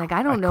just saying, like,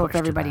 I don't know if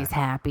question everybody's that.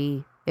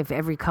 happy, if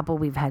every couple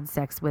we've had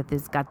sex with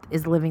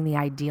is living the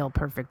ideal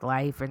perfect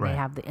life, and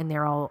Right.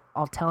 they're all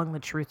telling the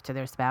truth to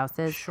their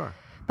spouses. Sure.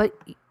 But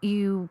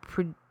you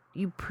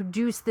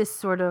produce this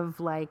sort of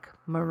like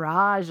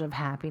mirage of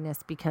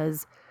happiness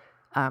because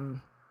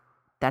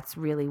that's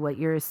really what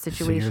your So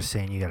situation. you're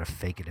saying you got to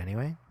fake it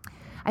anyway?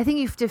 I think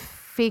you have to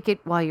fake it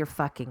while you're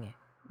fucking it.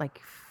 Like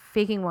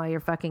faking while you're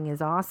fucking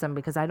is awesome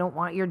because I don't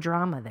want your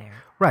drama there.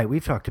 Right.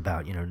 We've talked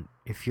about,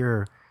 if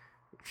you're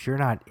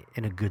not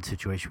in a good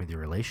situation with your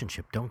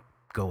relationship, don't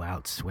go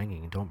out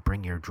swinging. Don't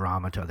bring your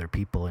drama to other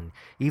people. And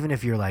even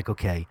if you're like,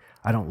 okay,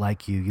 I don't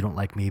like you, you don't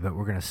like me, but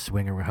we're going to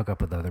swing or hook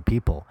up with other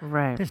people.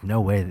 Right. There's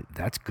no way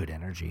that's good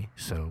energy.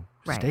 So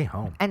Right. stay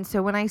home. And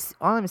so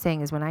all I'm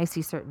saying is when I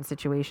see certain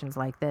situations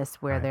like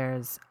this where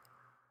Right.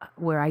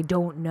 where I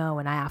don't know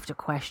and I have to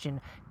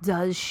question,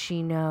 does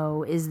she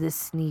know? Is this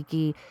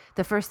sneaky?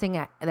 The first thing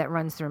that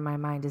runs through my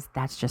mind is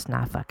that's just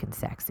not fucking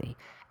sexy.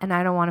 And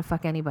I don't want to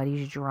fuck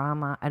anybody's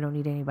drama. I don't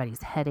need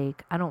anybody's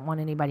headache. I don't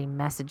want anybody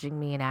messaging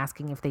me and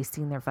asking if they've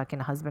seen their fucking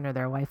husband or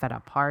their wife at a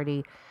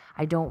party.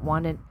 I don't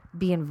want to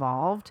be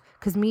involved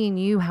because me and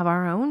you have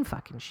our own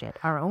fucking shit,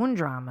 our own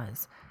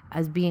dramas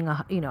as being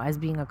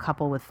a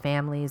couple with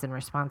families and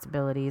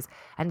responsibilities.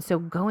 And so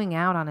going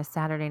out on a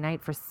Saturday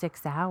night for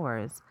 6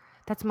 hours,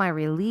 that's my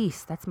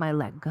release. That's my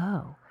let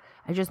go.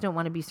 I just don't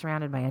want to be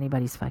surrounded by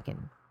anybody's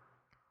fucking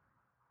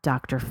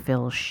Dr.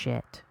 Phil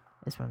shit,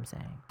 is what I'm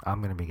saying. I'm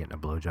going to be getting a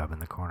blowjob in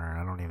the corner, and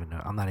I don't even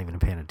know. I'm not even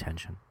paying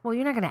attention. Well,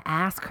 you're not going to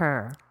ask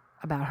her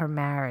about her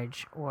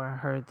marriage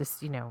or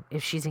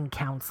if she's in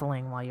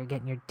counseling while you're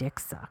getting your dick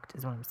sucked,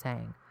 is what I'm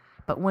saying.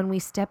 But when we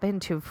step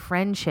into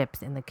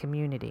friendships in the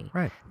community,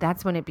 Right.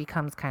 that's when it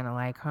becomes kind of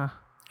like,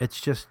 It's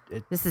just,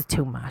 this is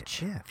too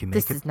much. yeah, if you make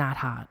This it. is not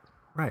hot.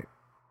 Right.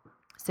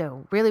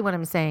 So really what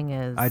I'm saying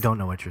is I don't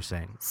know what you're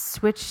saying.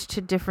 switch to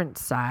different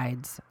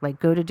sides, like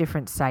go to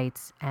different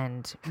sites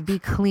and be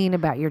clean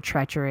about your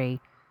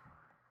treachery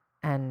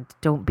and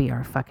don't be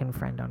our fucking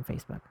friend on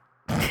Facebook.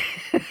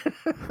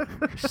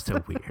 You're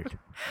so weird.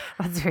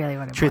 That's really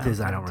what it Truth boils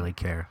is, I down don't to. really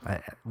care.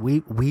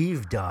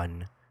 We've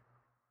done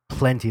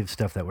plenty of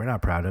stuff that we're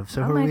not proud of,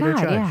 so Oh who are my we God,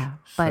 to judge? yeah.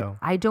 But So,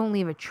 I don't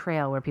leave a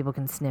trail where people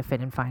can sniff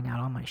it and find out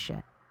all my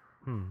shit.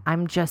 hmm,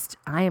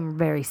 I am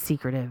very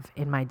secretive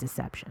in my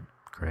deception.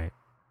 great.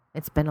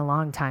 It's been a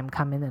long time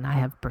coming, and I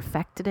have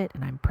perfected it,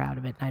 and I'm proud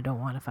of it. And I don't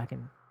want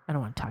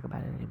to talk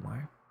about it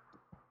anymore.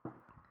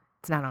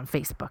 It's not on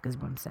Facebook, is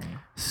what I'm saying.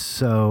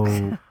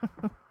 So,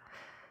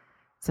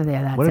 So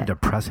yeah, that's what a it.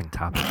 depressing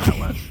topic that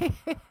was.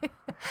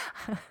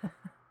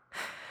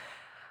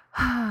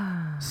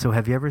 So,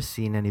 have you ever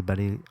seen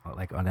anybody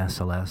like on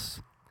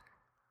SLS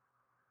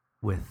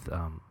with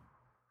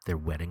their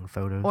wedding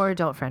photos? Or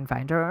Adult Friend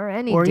Finder, or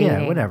any Or, yeah,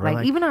 dating, whatever, like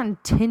like- even on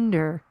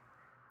Tinder.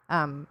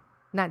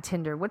 Not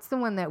Tinder. What's the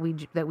one that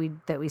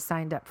we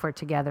signed up for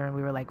together and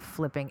we were like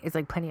flipping? It's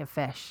like Plenty of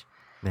Fish.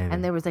 Maybe.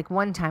 And there was like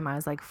one time I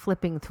was like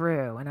flipping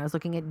through and I was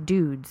looking at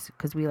dudes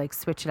because we like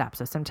switch it up.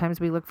 So sometimes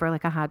we look for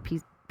like a hot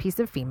piece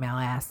of female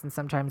ass and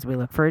sometimes we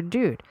look for a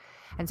dude.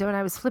 And so when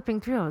I was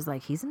flipping through, I was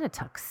like, he's in a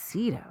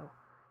tuxedo.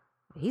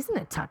 He's in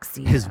a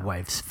tuxedo. His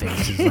wife's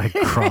face is like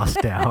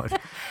crossed out.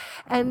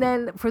 And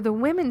then for the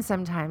women,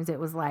 sometimes it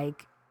was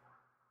like,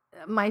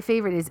 my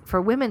favorite is for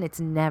women, it's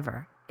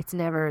never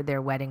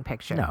their wedding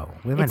picture. No,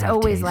 women it's have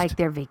always taste. like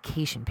their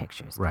vacation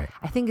pictures. Right.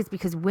 I think it's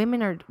because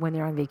women when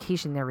they're on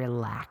vacation, they're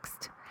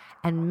relaxed.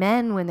 And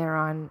men, when they're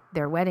on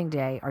their wedding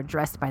day, are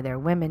dressed by their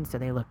women so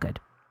they look good.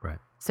 Right.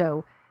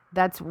 So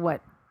that's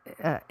what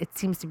it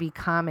seems to be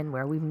common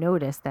where we've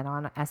noticed that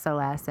on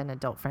SLS and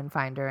Adult Friend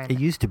Finder. And It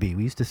used to be.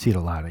 We used to see it a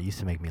lot. It used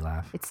to make me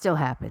laugh. it still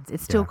happens. It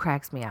still Yeah.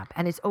 cracks me up.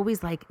 And it's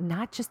always like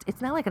it's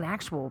not like an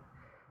actual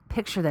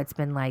picture that's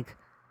been like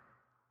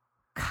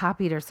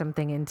copied or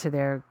something into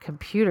their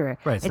computer.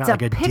 Right, it's It's not a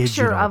like a picture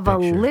digital of a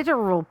picture.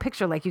 literal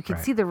picture. Like you can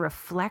Right. see the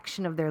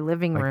reflection of their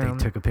living Like room.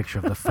 they took a picture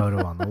of the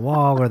photo on the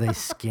wall, or they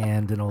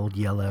scanned an old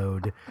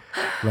yellowed,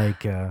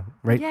 like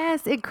right,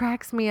 Yes, it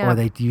cracks me or up.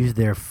 they used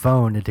their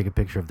phone to take a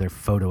picture of their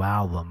photo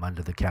album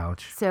under the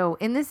couch. So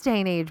in this day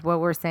and age, what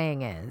we're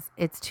saying is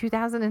it's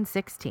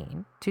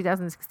 2016.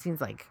 2016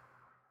 is like,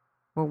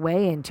 we're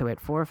way into it,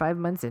 4 or 5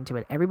 months into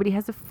it. Everybody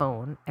has a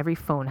phone. Every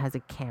phone has a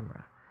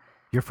camera.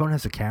 Your phone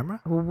has a camera?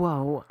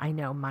 Whoa, I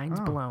know, mine's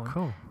Oh, blown.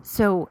 Cool.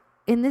 So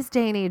in this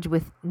day and age,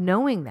 with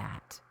knowing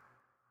that,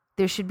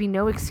 there should be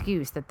no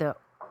excuse that the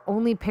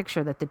only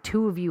picture that the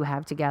two of you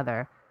have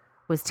together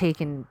was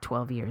taken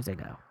 12 years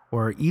ago.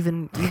 Or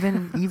even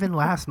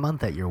last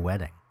month at your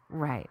wedding.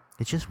 Right.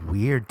 It's just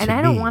weird to And me.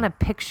 I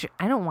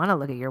don't want to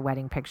look at your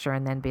wedding picture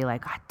and then be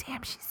like, God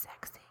damn, she's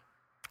sexy.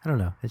 I don't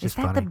know. It's Is just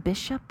that funny. the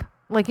bishop?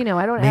 Like, I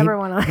don't Maybe- ever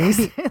want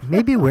to.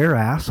 maybe we're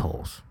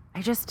assholes.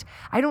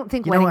 I don't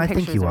think You know, wedding I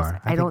pictures think you are.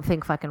 are. I I don't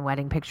think fucking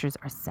wedding pictures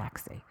are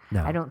sexy.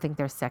 No. I don't think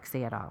they're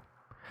sexy at all.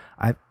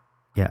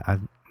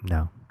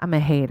 No. I'm a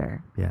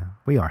hater. Yeah.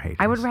 We are haters.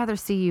 I would rather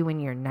see you in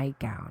your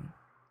nightgown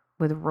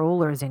with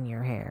rollers in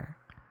your hair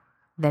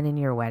than in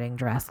your wedding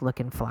dress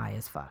looking fly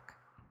as fuck.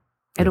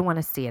 I Yeah. don't want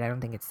to see it. I don't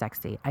think it's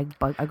sexy. I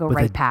go with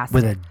right past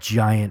with it. a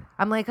giant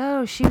I'm like,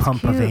 oh, she was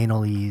pump cute. of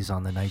anal ease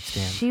on the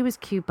nightstand. She was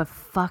cute, but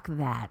fuck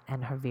that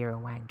and her Vera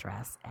Wang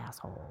dress,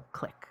 asshole.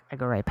 Click. I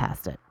go right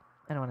past it.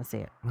 I don't want to see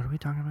it. What are we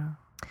talking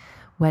about?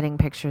 Wedding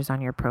pictures on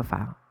your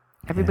profile.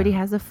 Everybody Yeah.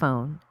 has a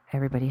phone.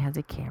 Everybody has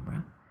a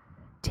camera.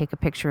 Take a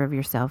picture of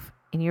yourself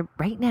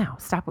right now.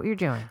 Stop what you're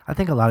doing. I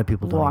think a lot of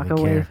people don't Walk even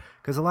away. care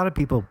because a lot of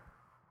people,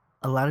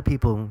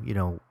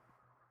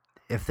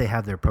 if they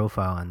have their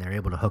profile and they're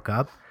able to hook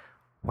up,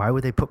 why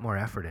would they put more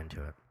effort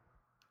into it?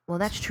 Well,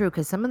 that's true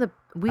because some of the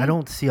I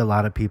don't see a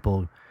lot of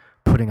people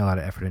putting a lot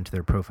of effort into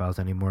their profiles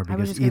anymore I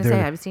was because just going to say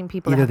either I've seen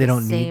people either that they have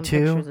don't the need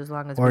same to, pictures as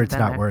long as or we've it's been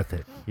not there. worth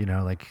it.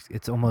 Like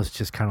it's almost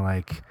just kind of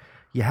like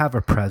you have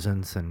a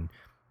presence, and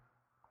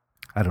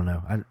I don't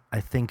know.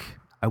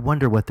 I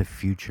wonder what the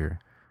future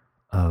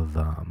of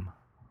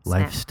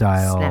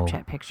lifestyle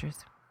Snapchat pictures.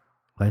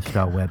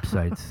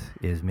 websites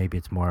is. Maybe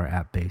it's more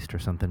app based or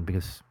something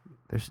because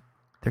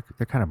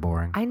they're kind of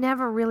boring. I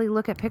never really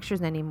look at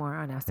pictures anymore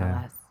on SLS.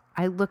 Yeah.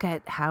 I look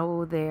at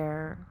how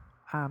they're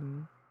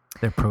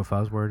Their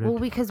profiles worded. well,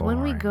 because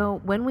when we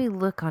Boring.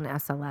 look on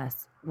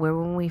SLS,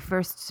 when we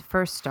first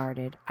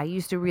started, I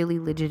used to really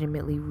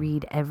legitimately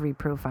read every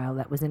profile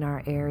that was in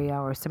our area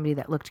or somebody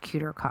that looked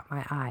cute or caught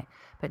my eye.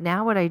 But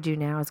now what I do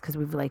now is because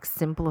we've like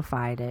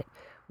simplified it.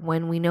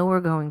 When we know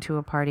we're going to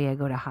a party, I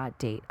go to Hot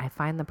Date. I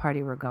find the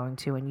party we're going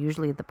to, and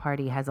usually the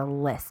party has a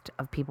list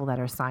of people that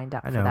are signed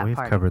up I for know that we've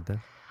party. covered this.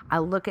 I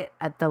look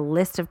at the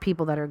list of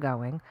people that are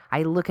going.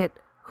 I look at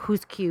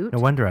who's cute. No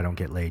wonder I don't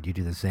get laid. You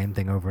do the same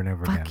thing over and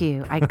over again. Fuck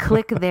you. I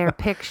click their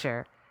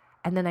picture,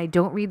 and then I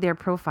don't read their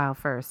profile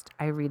first.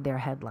 I read their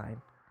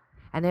headline.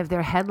 And if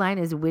their headline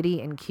is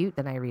witty and cute,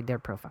 then I read their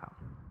profile.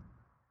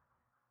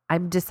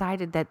 I've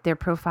decided that their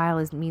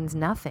profile means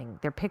nothing.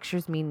 Their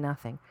pictures mean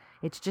nothing.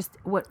 It's just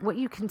what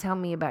you can tell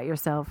me about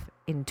yourself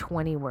in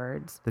 20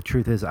 words. The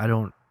truth is, I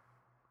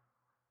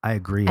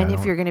agree. And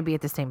if you're going to be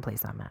at the same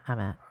place I'm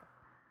at.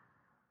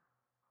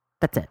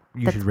 That's it.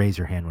 you should raise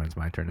your hand when it's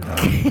my turn to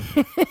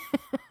talk.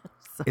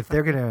 If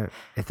they're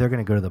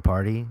gonna go to the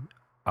party,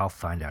 I'll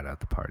find out at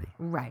the party.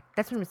 Right.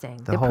 That's what I'm saying.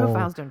 The Their whole-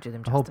 profiles don't do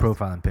them The whole justice.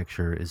 profile and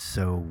picture is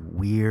so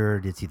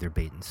weird. It's either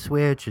bait and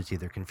switch. It's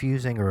either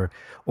confusing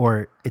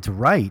or it's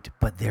right,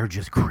 but they're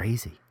just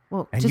crazy,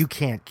 Well, and just, you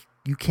can't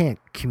you can't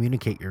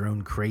communicate your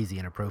own crazy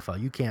in a profile.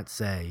 You can't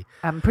say,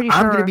 I'm pretty sure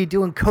I'm going to be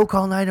doing coke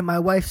all night and my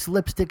wife's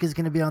lipstick is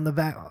going to be on the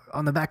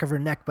back of her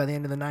neck by the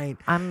end of the night.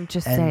 I'm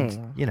just And,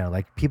 saying, you know,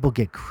 like people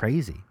get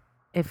crazy.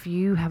 if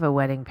you have a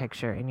wedding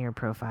picture in your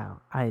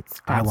profile, I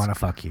want to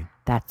fuck you.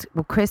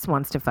 well, Chris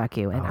wants to fuck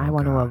you, and Oh, I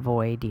want to God.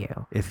 avoid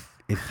you. If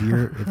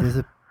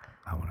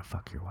I want to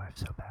fuck your wife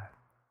so bad.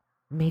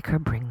 Make her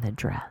bring the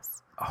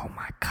dress. Oh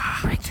my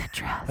God. Bring the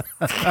dress.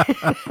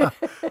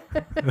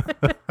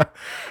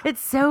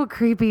 It's so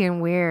creepy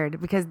and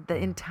weird because the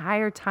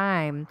entire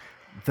time,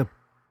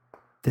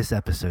 This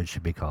episode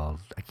should be called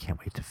I Can't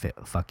Wait to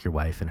Fuck Your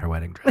Wife in Her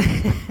Wedding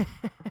Dress.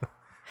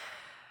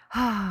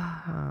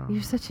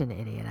 you're such an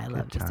idiot. I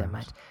love you so times.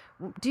 much.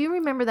 Do you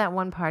remember that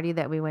one party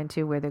that we went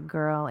to where the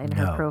girl in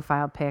her No.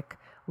 profile pic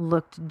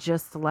looked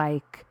just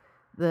like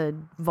the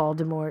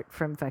Voldemort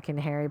from fucking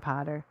Harry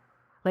Potter?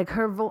 Like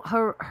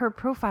her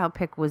profile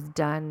pic was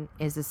done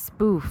as a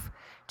spoof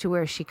to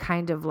where she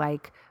kind of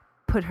like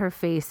put her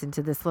face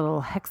into this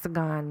little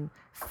hexagon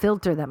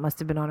filter that must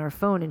have been on her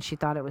phone, and she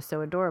thought it was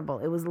so adorable.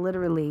 It was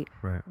literally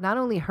Right. not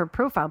only her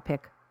profile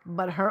pic,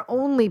 but her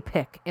only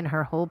pic in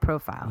her whole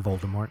profile.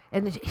 Voldemort.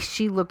 And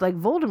she looked like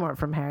Voldemort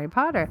from Harry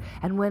Potter.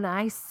 And when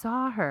I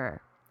saw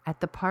her at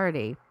the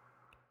party,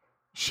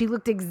 she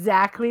looked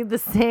exactly the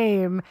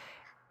same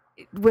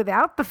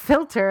without the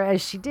filter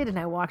as she did. And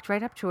I walked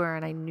right up to her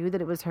and I knew that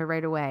it was her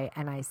right away.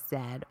 And I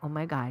said, "Oh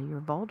my God,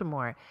 you're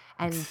Voldemort."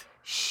 And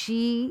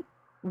she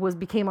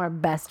became our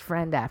best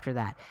friend after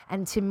that.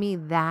 And to me,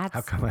 that's... How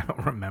come I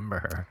don't remember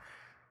her?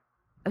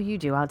 Oh, you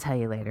do. I'll tell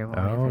you later.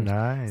 when we Oh, finish.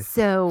 nice.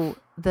 So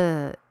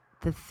the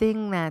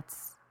thing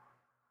that's,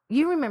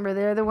 you remember,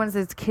 they're the ones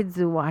that's kids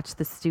who watch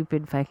the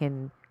stupid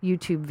fucking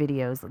YouTube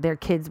videos. Their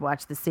kids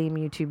watch the same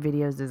YouTube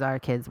videos as our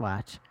kids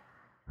watch,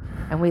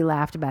 and we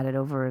laughed about it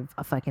over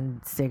a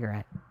fucking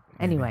cigarette.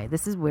 Anyway,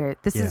 this is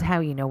Yeah. how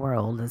you know we're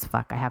old as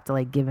fuck. I have to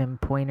like give him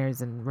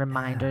pointers and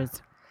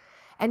reminders.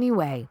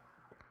 Anyway,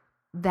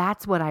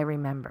 that's what I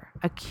remember.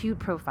 A cute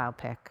profile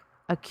pic.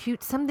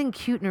 Something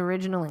cute and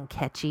original and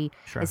catchy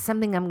Sure. is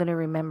something I'm going to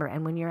remember.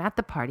 And when you're at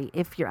the party,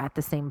 if you're at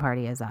the same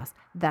party as us,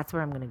 that's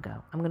where I'm going to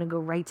go. I'm going to go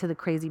right to the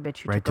crazy bitch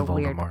who Right took to a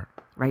weird, Voldemort.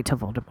 right to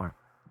Voldemort,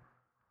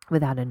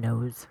 without a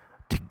nose.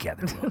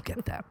 Together we'll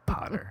get that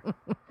Potter.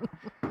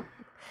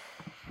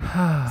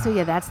 So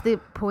yeah, that's the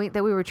point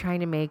that we were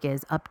trying to make: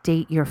 is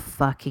update your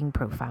fucking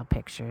profile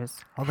pictures.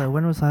 Although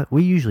when was that?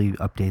 We usually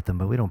update them,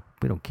 but we don't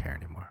care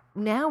anymore.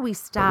 Now we But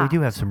stop. we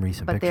do have some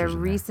recent but they're pictures.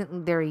 in there.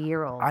 recent. They're a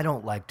year old. I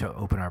don't like to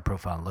open our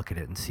profile and look at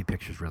it and see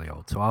pictures really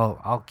old. So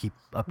I'll keep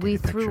updating We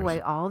pictures. threw away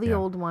all the Yeah.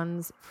 old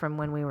ones from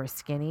when we were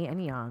skinny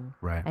and young,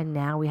 Right. and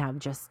now we have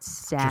just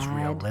sad, Just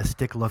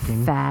realistic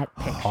looking, fat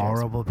pictures.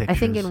 horrible pictures. I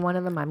think in one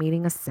of them I'm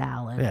eating a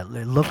salad. Yeah,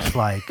 it looks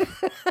like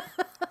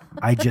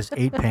I just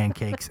ate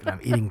pancakes and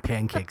I'm eating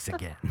pancakes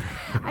again.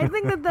 I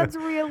think that that's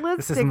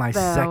realistic. This is my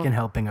though. second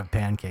helping of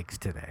pancakes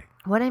today.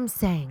 What I'm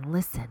saying,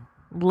 listen,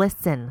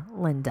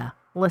 Linda,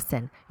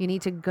 listen. You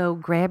need to go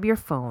grab your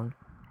phone,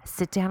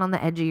 sit down on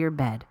the edge of your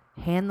bed,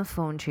 hand the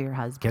phone to your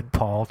husband. Get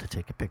Paul to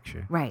take a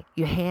picture. Right.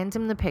 You hand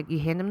him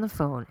the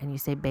phone, and you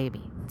say,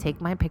 "Baby, take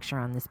my picture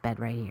on this bed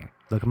right here."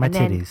 Look at my And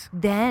then- titties.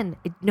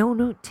 No,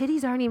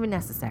 titties aren't even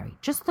necessary.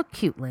 Just look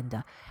cute,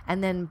 Linda.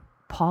 And then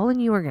Paul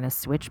and you are going to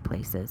switch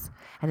places.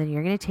 And then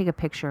you're going to take a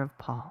picture of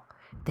Paul.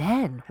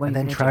 Then what And you're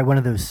then gonna try do- one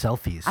of those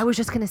selfies. I was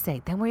just going to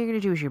say, then what you're going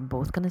to do is you're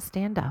both going to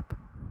stand up.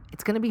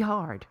 It's going to be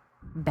hard.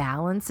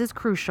 Balance is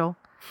crucial.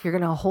 You're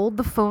going to hold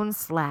the phone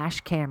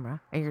 /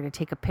 camera, and you're going to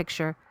take a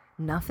picture.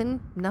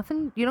 Nothing.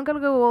 You don't got to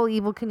go all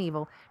Evel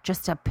Knievel.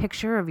 Just a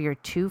picture of your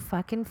two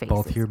fucking faces.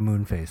 Both your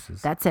moon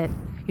faces. That's it.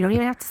 You don't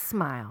even have to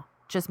smile.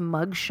 Just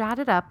mug shot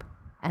it up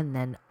and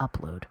then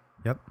upload.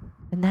 Yep.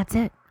 And that's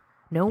it.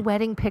 No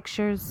wedding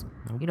pictures.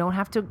 You don't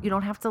have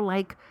to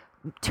like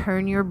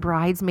turn your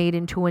bridesmaid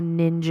into a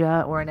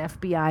ninja or an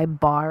FBI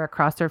bar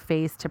across her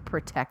face to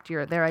protect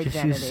their Just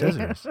identity. use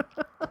scissors.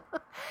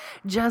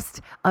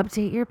 Just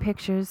update your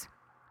pictures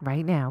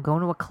right now. Go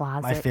into a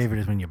closet. My favorite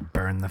is when you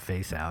burn the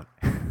face out.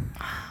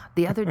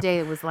 The other day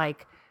it was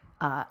like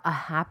a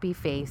happy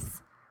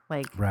face,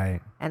 like,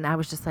 Right. and I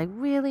was just like,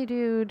 really,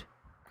 dude?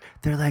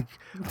 They're like,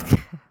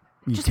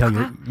 Just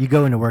you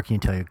go into work and you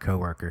tell your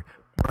coworker,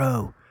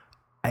 bro,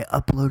 I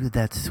uploaded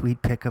that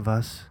sweet pic of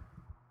us.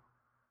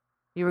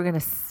 You're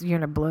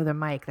gonna blow the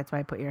mic. That's why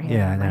I put your hand,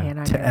 Yeah, I my know. hand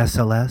on To your.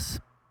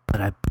 SLS,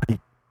 but I put it.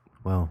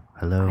 Well,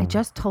 hello. I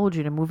just told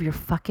you to move your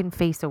fucking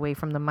face away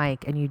from the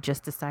mic, and you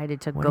just decided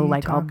to What go are you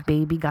like all talking-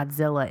 baby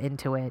Godzilla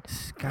into it.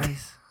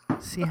 Guys,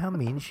 see how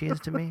mean she is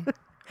to me?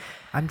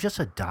 I'm just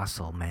a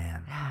docile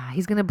man.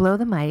 He's gonna blow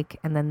the mic,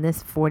 and then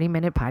this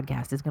 40-minute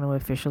podcast is gonna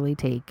officially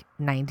take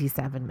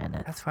 97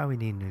 minutes. That's why we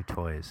need new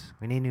toys.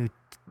 We need new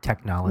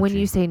technology. When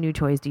you say new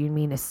toys, do you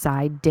mean a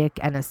side dick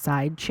and a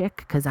side chick?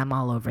 Because I'm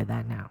all over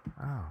that now.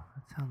 Oh,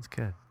 that sounds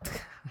good.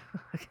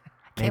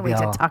 Can't Maybe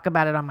wait I'll- to talk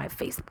about it on my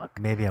Facebook.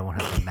 Maybe I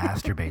won't have to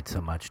masturbate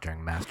so much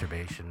during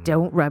masturbation.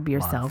 Don't rub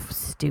yourself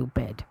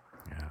stupid.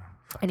 Yeah.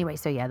 Fuck. Anyway,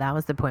 so yeah, that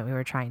was the point we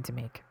were trying to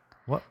make.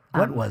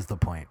 What was the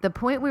point? The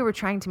point we were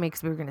trying to make,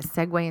 because we were going to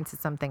segue into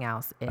something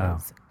else, is Oh.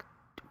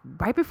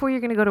 right before you're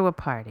going to go to a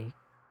party,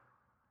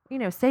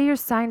 say you're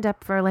signed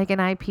up for like an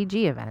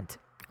IPG event.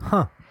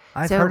 Huh.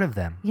 I've So- heard of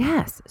them.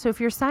 Yes. So if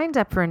you're signed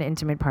up for an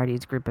intimate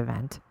parties group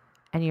event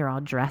and you're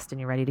all dressed and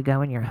you're ready to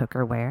go in your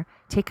hooker wear,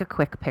 take a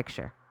quick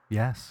picture.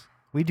 Yes.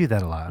 We do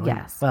that a lot.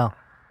 Yes. Well,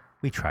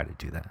 we try to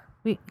do that.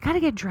 We got to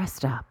get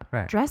dressed up.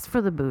 Right. Dress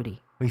for the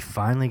booty. We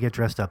finally get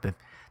dressed up. If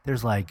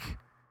there's like,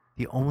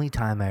 the only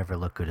time I ever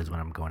look good is when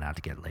I'm going out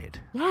to get laid.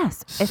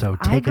 Yes. So if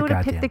I take a go to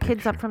pick goddamn the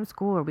kids up picture. from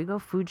school, or we go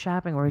food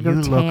shopping, or we You go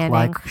look tanning,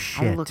 like I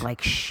shit. look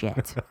like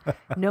shit.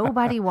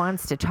 Nobody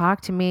wants to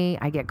talk to me.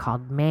 I get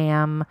called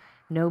ma'am.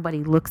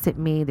 Nobody looks at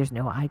me. There's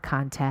no eye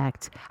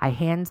contact. I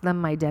hand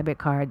them my debit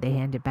card. They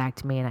hand it back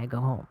to me, and I go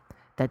home.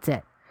 That's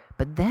it.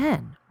 But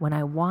then when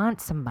I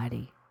want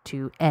somebody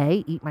to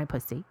A, eat my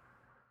pussy,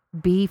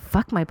 B,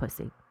 fuck my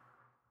pussy,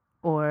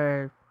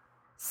 or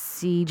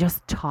C,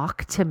 just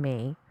talk to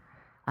me,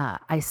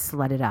 I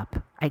slut it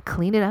up. I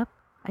clean it up,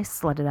 I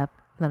slut it up,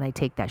 then I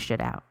take that shit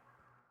out.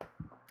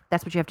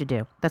 That's what you have to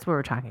do. That's what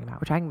we're talking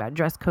about. We're talking about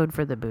dress code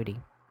for the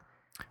booty.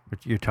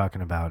 But you're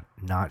talking about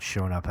not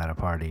showing up at a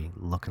party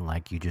looking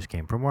like you just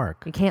came from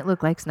work. You can't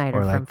look like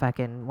Snyder Or like- from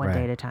fucking One Day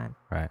right. at a Time.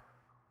 Right.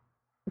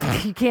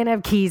 You can't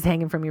have keys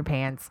hanging from your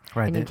pants.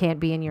 Right. And you That- can't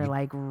be in your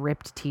like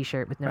ripped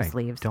t-shirt with no right.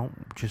 sleeves.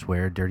 Don't just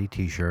wear a dirty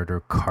t-shirt or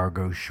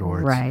cargo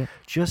shorts. Right.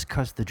 Just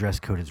because the dress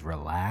code is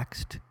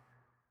relaxed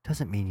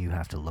doesn't mean you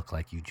have to look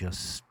like you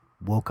just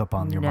woke up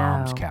on your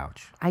mom's No.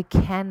 couch. I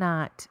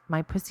cannot,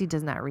 my pussy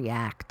does not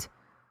react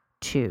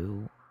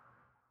to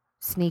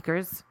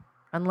sneakers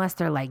unless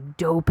they're like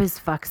dope as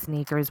fuck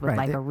sneakers with Right,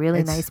 like it- a really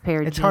it's- nice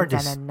pair of it's hard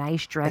jeans to and a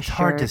nice dress It's shirt.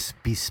 hard to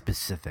be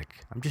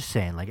specific. I'm just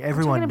saying, like, I'm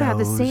everyone talking about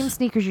knows. the same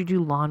sneakers you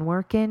do lawn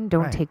work in.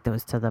 Don't Right. take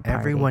those to the party.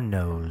 Everyone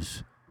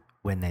knows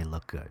when they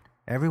look good.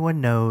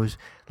 Everyone knows.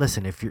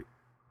 Listen, if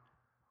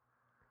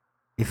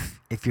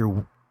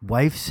your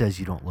wife says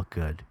you don't look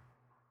good,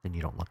 then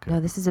you don't look good. No,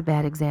 this is a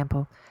bad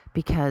example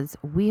because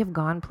we have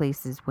gone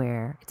places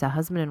where it's a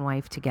husband and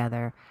wife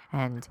together,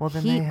 and Well,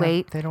 then he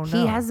they don't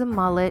he know. has a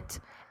mullet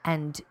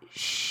and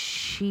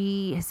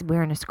she is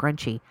wearing a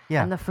scrunchie.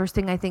 Yeah. And the first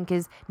thing I think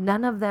is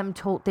none of them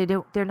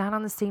they're not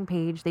on the same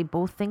page. They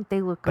both think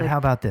they look But good. how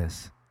about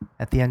this?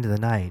 At the end of the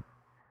night,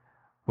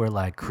 we're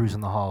like cruising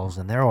the halls,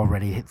 and they're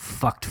already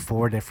fucked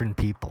 4 different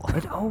people.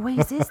 It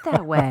always is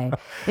that way.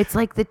 It's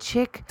like the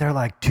chick. They're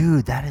like,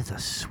 dude, that is a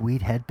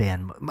sweet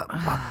headband.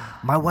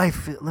 My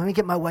wife, let me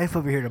get my wife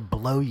over here to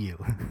blow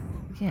you.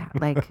 Yeah,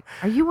 like,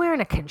 are you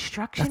wearing a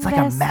construction That's like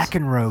vest? a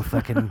McEnroe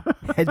fucking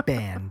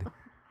headband.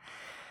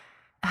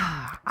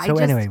 I So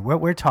just- anyway, what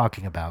we're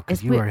talking about, because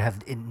It's you we- have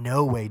in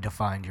no way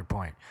defined your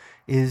point,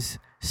 is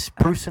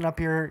sprucing up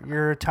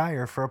your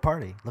attire for a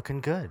party,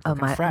 looking good, Oh,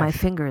 looking my fresh.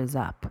 finger is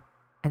up.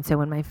 And so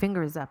when my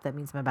finger is up, that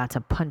means I'm about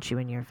to punch you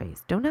in your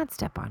face. Do not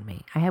step on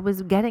me. I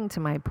was getting to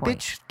my point.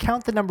 Bitch,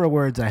 count the number of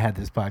words I had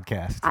this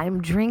podcast.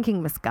 I'm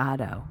drinking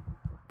Moscato.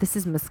 This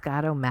is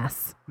Moscato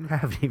mess. You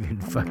haven't even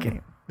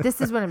fucking.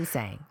 This is what I'm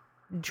saying.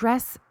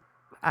 Just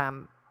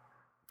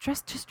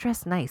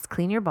dress nice.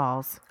 Clean your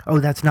balls. Oh,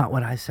 that's not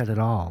what I said at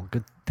all.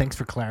 Good. Thanks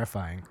for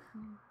clarifying.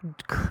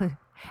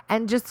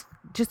 And just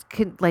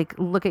like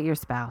look at your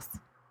spouse.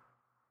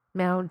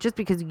 Now, just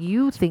because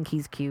you think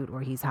he's cute or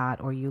he's hot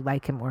or you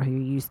like him or you're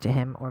used to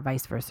him or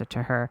vice versa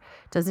to her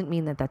doesn't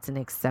mean that that's an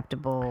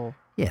acceptable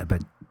Yeah,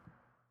 but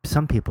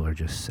some people are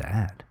just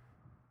sad.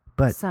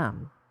 But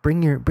some.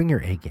 bring your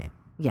A game.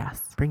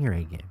 Yes. Bring your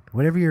A game.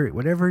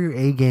 Whatever your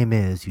A game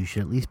is, you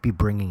should at least be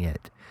bringing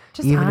it.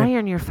 Just Even if-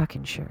 iron your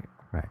fucking shirt.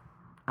 Right.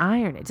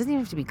 Iron it. It doesn't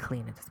even have to be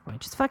clean at this point.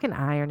 Just fucking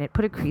iron it.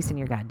 Put a crease in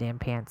your goddamn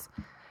pants.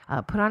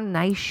 Put on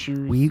nice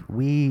shoes.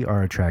 We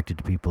are attracted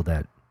to people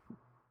that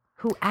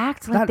who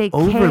act like not they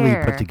overly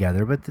care. put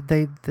together, but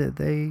they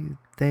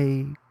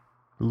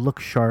look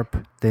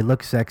sharp. They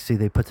look sexy.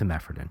 They put some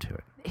effort into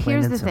it. Plain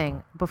Here's and the simple.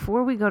 thing: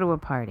 before we go to a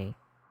party,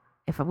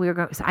 if we're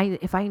going,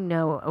 if I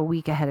know a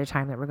week ahead of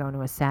time that we're going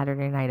to a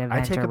Saturday night I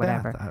event take or a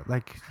whatever,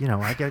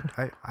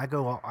 bath. I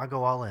go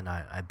all in.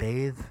 I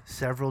bathe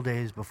several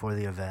days before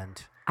the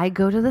event. I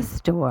go to the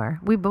store.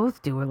 We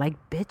both do. We're like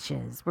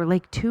bitches. We're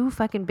like two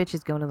fucking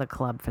bitches going to the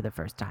club for the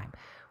first time.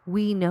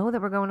 We know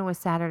that we're going to a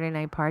Saturday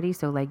night party,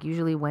 so like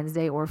usually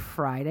Wednesday or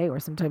Friday or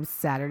sometimes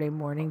Saturday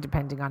morning,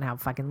 depending on how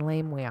fucking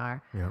lame we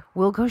are. Yep.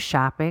 We'll go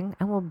shopping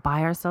and we'll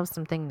buy ourselves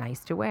something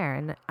nice to wear.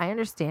 And I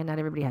understand not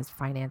everybody has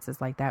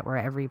finances like that where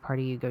every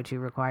party you go to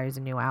requires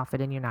a new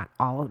outfit and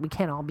we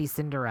can't all be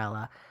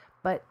Cinderella.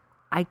 But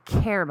I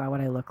care about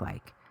what I look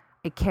like.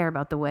 I care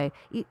about the way,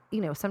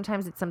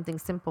 sometimes it's something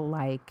simple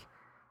like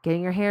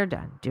getting your hair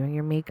done, doing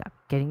your makeup,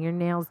 getting your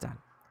nails done.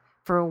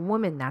 For a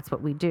woman, that's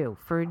what we do.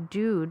 For a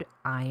dude,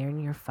 iron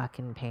your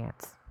fucking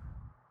pants.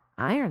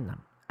 Iron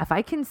them. If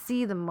I can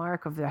see the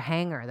mark of the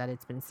hanger that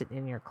it's been sitting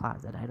in your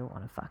closet, I don't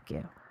want to fuck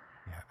you.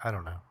 Yeah, I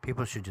don't know.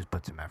 People should just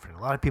put some effort.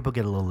 A lot of people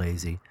get a little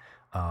lazy,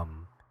 and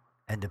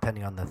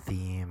depending on the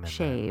theme and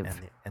Shave.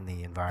 and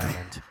the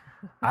environment,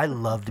 I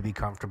love to be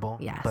comfortable.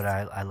 Yes. But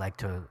I like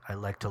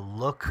to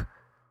look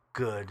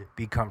good,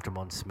 be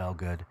comfortable, and smell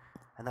good.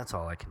 And that's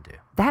all I can do.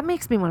 That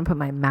makes me want to put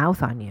my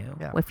mouth on you.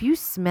 Yeah. If you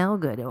smell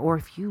good or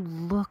if you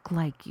look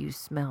like you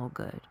smell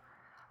good,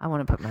 I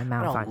want to put my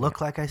mouth I on don't you.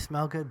 look like I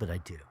smell good, but I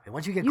do. And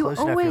once you get You close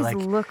enough, always you're like,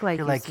 look like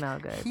you're you like, smell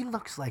good. He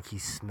looks like he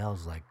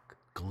smells like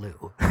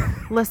glue.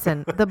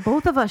 Listen, the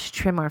both of us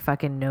trim our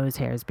fucking nose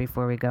hairs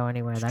before we go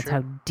anywhere. That's true.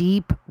 how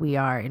deep we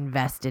are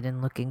invested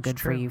in looking good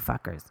for true. you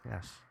fuckers.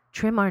 Yes.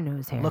 Trim our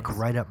nose hairs. Look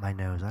right up my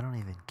nose. I don't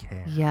even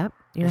care. Yep.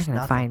 You're There's not going to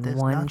nothing. find There's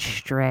one nothing.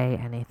 stray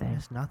anything.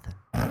 There's nothing.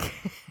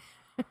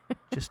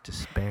 Just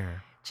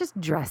despair. Just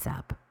dress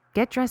up.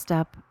 Get dressed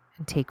up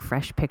and take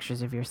fresh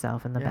pictures of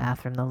yourself in the Yeah.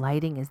 bathroom. The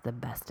lighting is the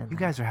best in You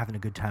there. guys are having a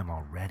good time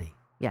already.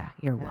 Yeah,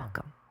 you're Yeah.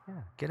 welcome.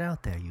 Yeah. Get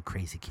out there, you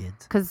crazy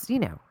kids. Because,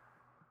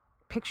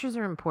 pictures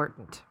are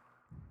important.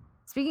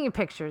 Speaking of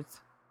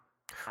pictures,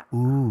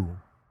 Ooh.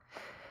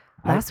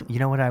 Last- You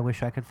know what I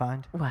wish I could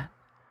find? what?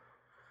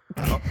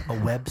 A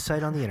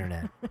website on the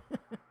internet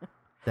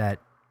that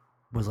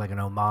was like an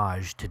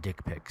homage to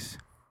dick pics.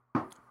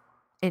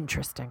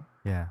 Interesting.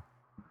 Yeah.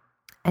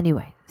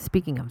 Anyway,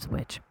 speaking of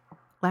which,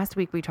 last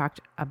week we talked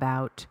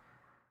about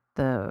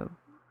the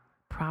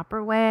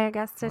proper way, I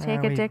guess, to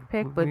take a dick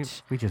pic,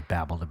 which... we just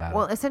babbled about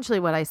Well, it. essentially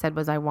what I said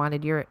was I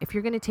wanted if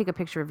you're going to take a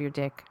picture of your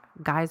dick,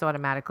 guys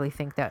automatically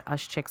think that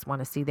us chicks want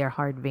to see their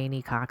hard,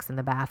 veiny cocks in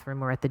the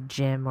bathroom or at the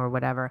gym or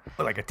whatever.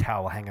 But like a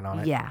towel hanging on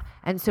it. Yeah.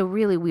 And so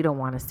really we don't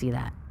want to see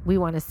that. We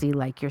want to see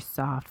like your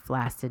soft,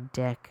 flaccid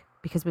dick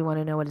because we want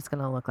to know what it's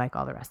going to look like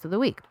all the rest of the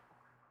week.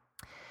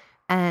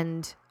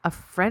 And a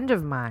friend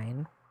of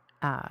mine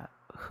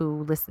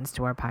who listens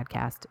to our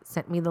podcast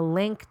sent me the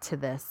link to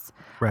this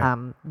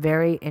Right.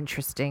 very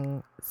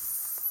interesting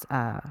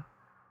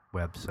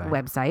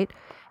website.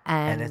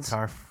 And it's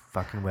our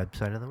fucking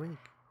website of the week.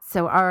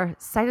 So our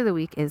site of the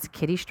week is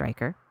Kitty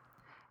Stryker.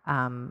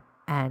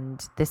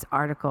 And this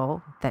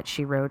article that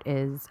she wrote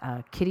is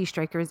Kitty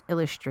Stryker's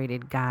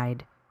Illustrated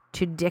Guide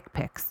to Dick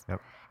Pics.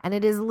 Yep. And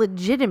it is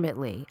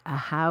legitimately a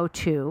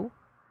how-to, Do's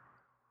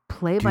and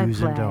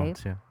play-by-play,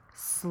 don'ts, yeah.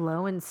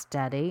 slow and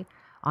steady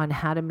on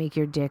how to make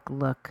your dick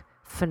look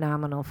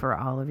phenomenal for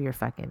all of your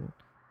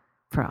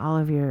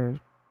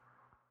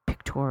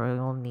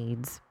pictorial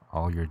needs.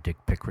 All your dick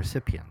pic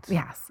recipients.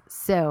 Yes.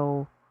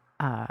 So,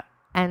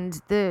 and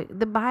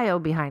the bio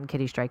behind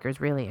Kitty Stryker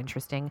is really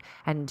interesting,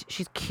 and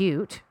she's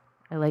cute.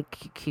 I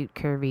like cute,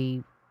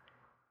 curvy,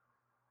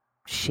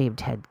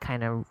 shaved head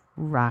kind of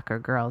rocker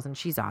girls, and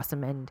she's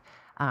awesome. And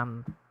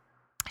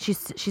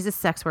she's a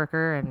sex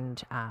worker,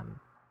 and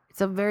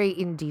it's a very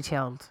in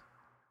detailed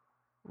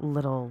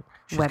little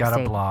She's website. got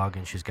a blog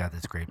and she's got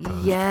this great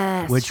post.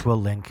 Yes. Which we'll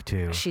link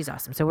to. She's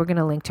awesome. So we're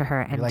gonna link to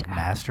her. You And like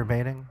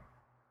masturbating?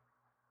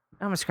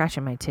 I'm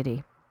scratching my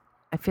titty.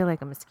 I feel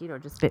like a mosquito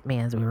just bit me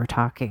as we were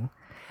talking.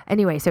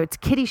 Anyway, so it's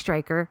Kitty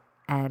Stryker,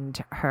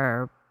 and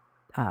her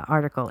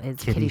article is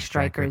Kitty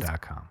Stryker's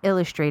KittyStryker.com.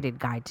 Illustrated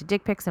Guide to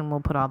Dick Pics, and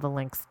we'll put all the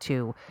links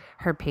to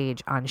her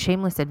page on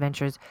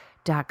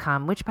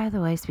shamelessadventures.com, which, by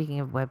the way, speaking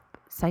of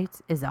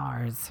websites, is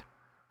ours.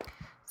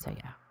 So,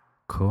 yeah.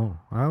 Cool.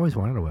 I always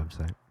wanted a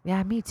website.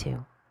 Yeah, me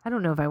too. I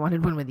don't know if I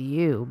wanted one with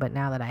you, but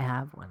now that I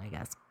have one, I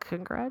guess.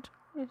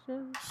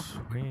 Congratulations.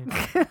 Sweet.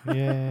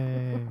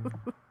 Yay.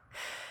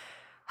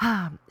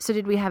 So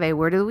did we have a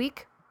word of the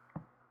week?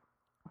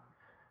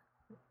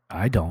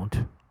 I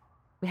don't.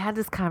 We had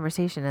this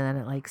conversation and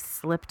then it like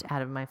slipped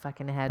out of my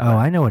fucking head. Oh,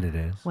 I know what it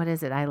is. What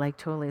is it? I like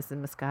totally the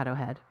Moscato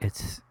head.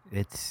 It's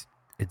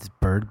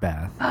bird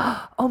bath.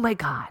 Oh my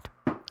God.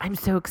 I'm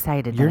so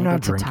excited. You're that I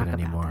not get to talk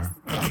drinking about anymore.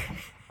 this.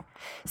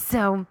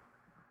 So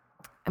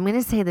I'm going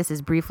to say this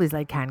as briefly as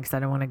I can because I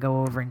don't want to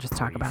go over and just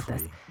talk about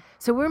this. Briefly.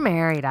 So we're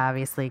married,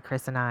 obviously,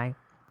 Chris and I.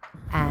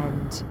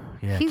 And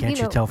Yeah, he, can't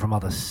you know, tell from all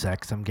the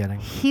sex I'm getting?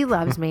 he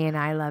loves me and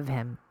I love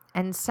him.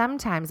 And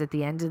sometimes at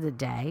the end of the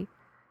day,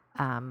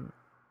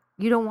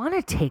 you don't want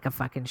to take a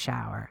fucking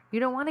shower. You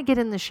don't want to get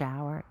in the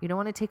shower. You don't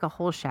want to take a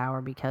whole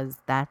shower because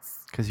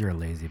that's Because you're a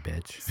lazy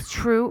bitch.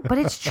 true, but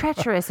it's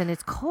treacherous and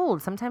it's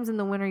cold. Sometimes in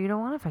the winter you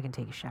don't want to fucking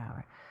take a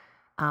shower.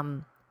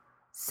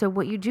 So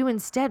what you do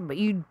instead,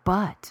 you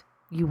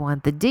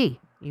want the D.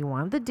 You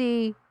want the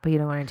D, but you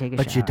don't want to take a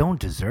shower. But you don't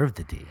deserve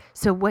the D.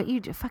 So what you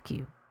do, fuck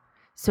you.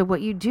 So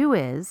what you do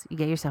is you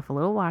get yourself a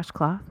little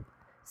washcloth,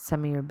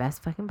 some of your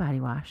best fucking body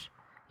wash.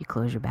 You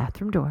close your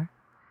bathroom door.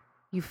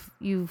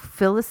 You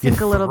fill the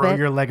sink a little throw bit.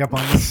 your leg up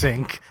on the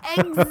sink.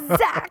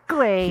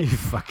 Exactly. You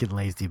fucking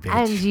lazy bitch.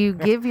 And you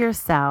give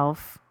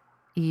yourself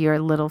your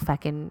little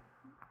fucking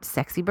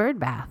sexy bird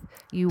bath.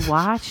 You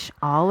wash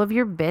all of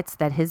your bits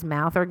that his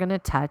mouth are going to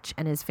touch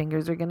and his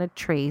fingers are going to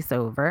trace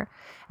over,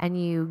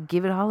 and you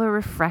give it all a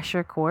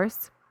refresher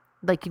course.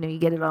 Like, you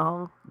get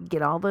all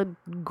the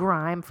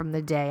grime from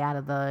the day out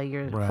of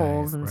your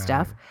holes and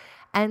stuff.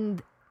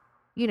 And,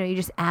 you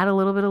just add a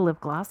little bit of lip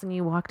gloss and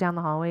you walk down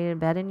the hallway to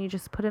bed and you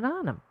just put it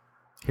on him.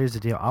 Here's the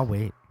deal. I'll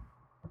wait.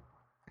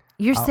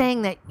 You're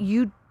saying that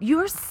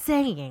you're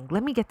saying,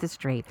 let me get this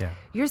straight. Yeah.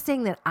 You're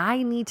saying that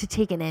I need to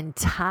take an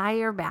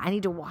entire bath. I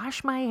need to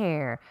wash my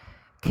hair,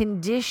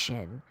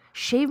 condition,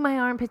 shave my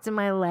armpits and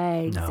my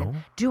legs, No.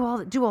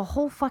 and do a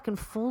whole fucking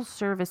full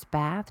service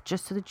bath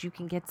just so that you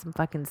can get some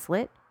fucking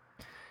slit?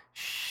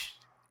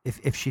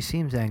 If she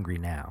seems angry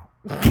now,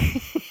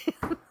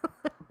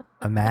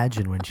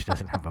 imagine when she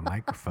doesn't have a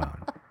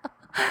microphone.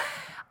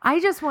 I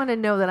just want to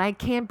know that I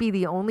can't be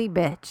the only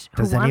bitch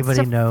who Does wants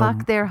anybody to know-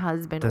 fuck their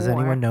husband, Does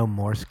anyone know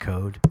Morse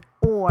code?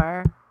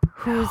 or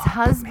whose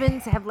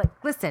husbands have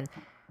listen.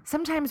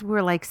 Sometimes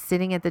we're like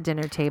sitting at the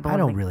dinner table. I and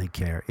don't like, really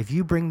care. If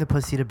you bring the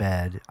pussy to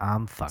bed,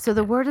 I'm fucking. So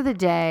the it. word of the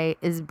day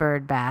is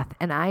bird bath,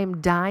 and I am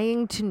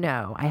dying to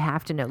know. I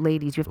have to know,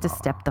 ladies. You have to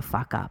step the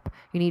fuck up.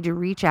 You need to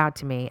reach out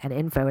to me at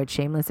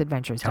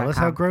info@shamelessadventures.com. Tell us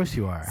how gross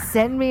you are.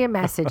 Send me a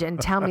message and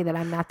tell me that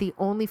I'm not the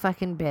only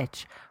fucking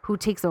bitch who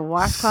takes a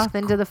washcloth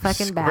into the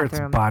fucking Squirts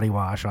bathroom body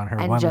wash on her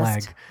and one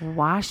just leg.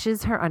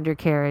 washes her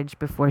undercarriage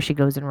before she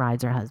goes and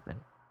rides her husband.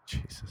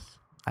 Jesus.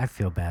 I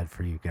feel bad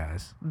for you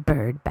guys.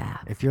 Bird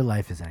bath. If your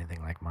life is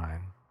anything like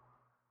mine.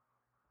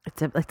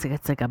 It's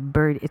like a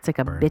bird. It's like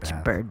a Bird bitch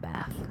bath. bird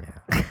bath.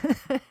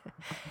 Yeah.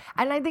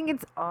 And I think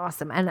it's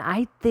awesome. And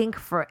I think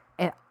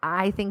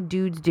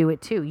dudes do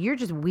it too. You're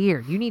just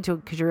weird. You need to,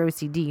 because you're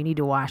OCD. You need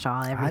to wash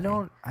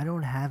everything. I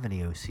don't have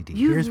any OCD.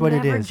 You've Here's what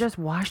it never is. just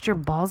washed your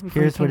balls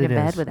before Here's you came what to it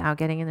bed is. without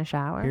getting in the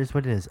shower. Here's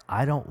what it is.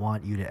 I don't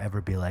want you to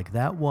ever be like,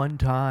 that one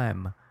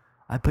time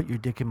I put your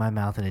dick in my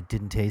mouth and it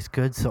didn't taste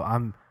good, so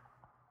I'm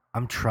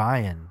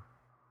trying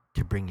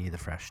to bring you the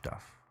fresh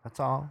stuff. That's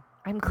all.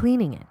 I'm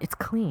cleaning it. It's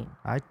clean.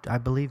 I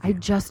believe you. I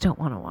just don't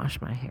want to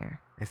wash my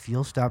hair. If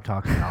you'll stop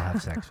talking, I'll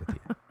have sex with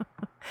you.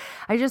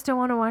 I just don't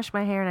want to wash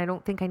my hair, and I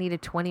don't think I need a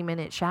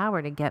 20-minute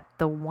shower to get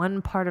the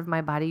one part of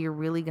my body you're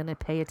really going to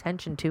pay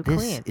attention to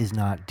This clean. is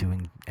not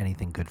doing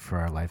anything good for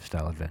our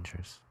lifestyle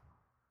adventures.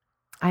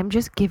 I'm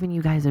just giving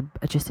you guys a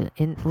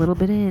little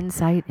bit of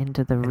insight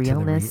into the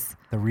realness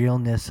The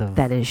realness of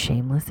that is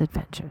Shameless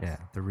Adventures. Yeah,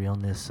 the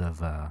realness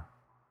of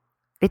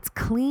It's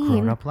clean.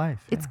 grown-up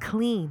life. It's yeah.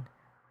 clean.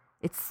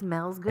 It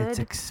smells good. It's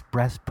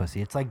express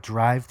pussy. It's like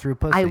drive-through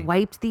pussy. I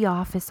wiped the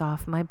office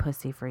off my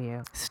pussy for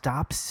you.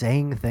 Stop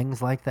saying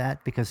things like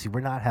that because we're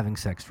not having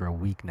sex for a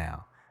week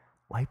now.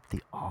 Wipe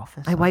the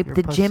office. I off wiped your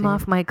the gym pussy?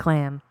 off my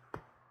clam.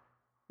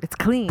 It's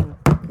clean.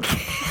 I'm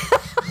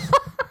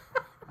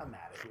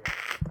out of here.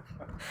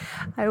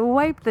 I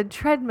wiped the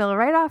treadmill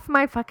right off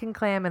my fucking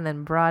clam and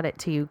then brought it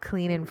to you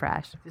clean and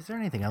fresh. Is there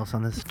anything else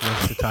on this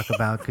list to talk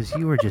about? Because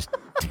you were just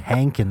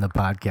tanking the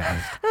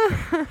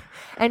podcast.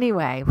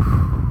 Anyway,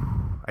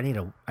 I need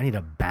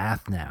a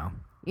bath now.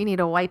 you need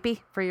a wipey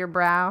for your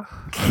brow.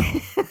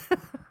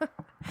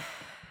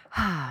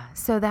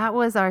 So that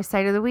was our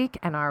site of the week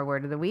and our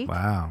word of the week.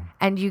 Wow.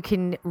 And you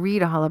can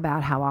read all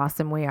about how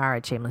awesome we are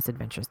at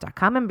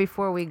shamelessadventures.com. And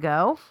before we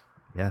go,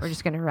 Yes. we're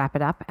just going to wrap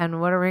it up.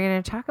 And what are we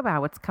going to talk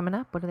about? What's coming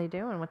up? What are they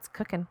doing? What's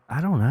cooking?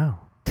 I don't know.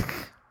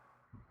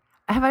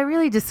 Have I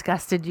really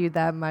disgusted you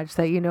that much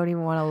that you don't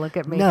even want to look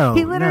at me? No,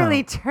 He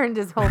literally no. turned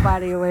his whole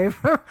body away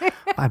from me.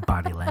 My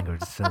body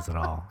language says it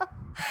all.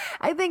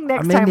 I think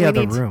next I'm in time the we other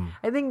need room.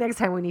 I think next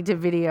time we need to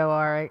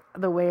video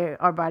the way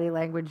our body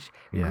language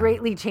Yeah.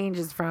 greatly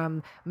changes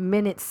from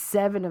minute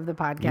 7 of the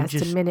podcast to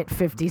just- minute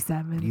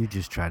 57. You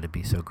just try to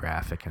be so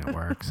graphic and it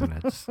works, and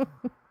it's.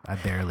 I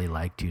barely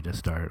liked you to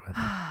start with.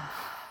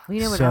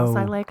 You know what else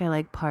I So- like? I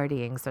like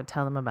partying. So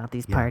tell them about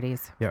these Yeah.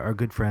 parties. Yeah, our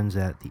good friends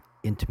at the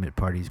Intimate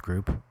Parties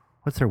Group.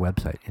 What's their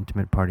website?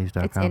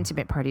 IntimateParties.com. It's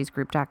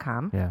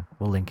intimatepartiesgroup.com. Yeah,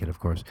 we'll link it, of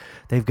course.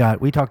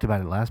 We talked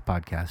about it last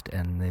podcast,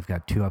 and they've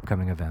got 2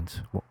 upcoming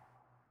events. Well,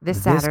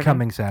 This Saturday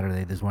coming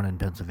Saturday, there's one in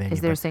Pennsylvania.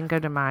 is their but- Cinco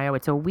de Mayo.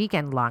 It's a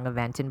weekend-long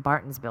event in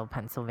Bartonsville,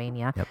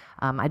 Pennsylvania. Yep.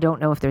 I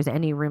don't know if there's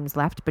any rooms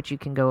left, but you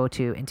can go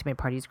to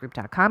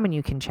intimatepartiesgroup.com and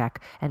you can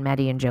check, and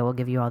Maddie and Joe will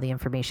give you all the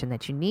information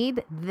that you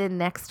need. The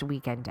next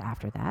weekend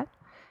after that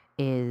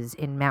is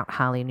in Mount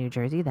Holly, New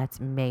Jersey. That's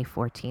May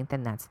 14th,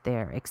 and that's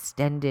their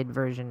extended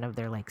version of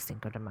their like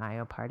Cinco de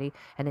Mayo party.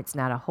 And it's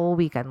not a whole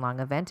weekend-long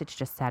event. It's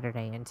just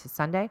Saturday into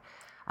Sunday.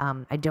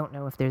 I don't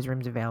know if there's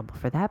rooms available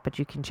for that, but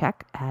you can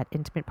check at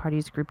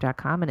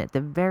intimatepartiesgroup.com. And at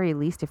the very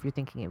least, if you're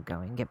thinking of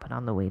going, get put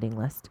on the waiting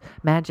list.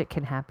 Magic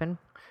can happen.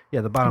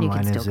 Yeah, the bottom you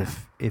can line is still go.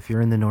 if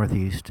you're in the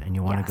Northeast and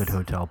you want a good Yes.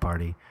 hotel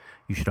party,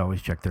 you should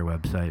always check their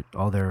website.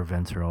 All their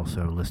events are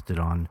also listed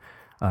on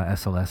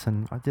SLS.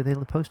 And did they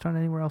post on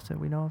anywhere else that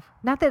we know of?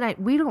 Not that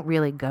we don't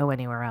really go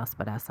anywhere else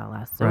but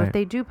SLS. So Right. if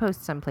they do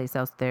post someplace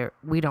else there,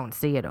 we don't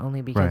see it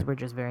only because Right. we're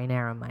just very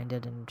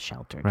narrow-minded and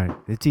sheltered. Right.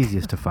 It's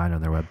easiest to find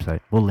on their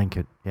website. We'll link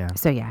it. Yeah.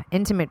 So yeah,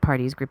 Intimate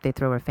Parties Group, they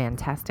throw a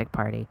fantastic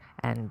party,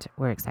 and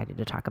we're excited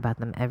to talk about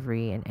them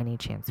every and any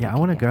chance we Yeah, I can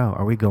want to get. go.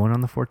 Are we going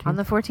on the 14th? On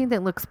the 14th, it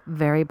looks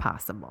very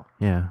possible.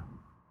 Yeah.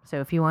 So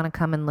if you want to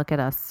come and look at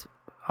us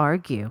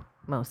argue,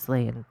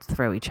 mostly, and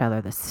throw each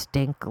other the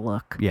stink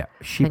look. Yeah.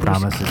 She Then you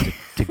should- promises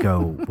to go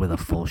with a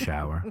full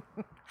shower.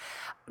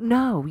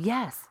 No,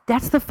 yes.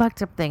 That's the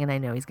fucked up thing, and I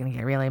know he's going to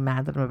get really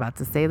mad that I'm about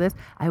to say this.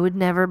 I would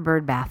never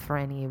bird bath for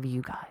any of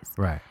you guys.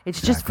 Right.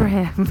 It's just for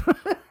him.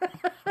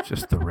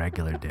 Just the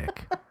regular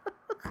dick.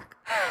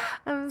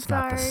 I'm It's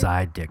sorry. not the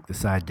side dick. The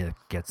side dick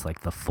gets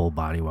like the full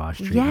body wash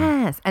treatment.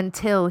 Yes,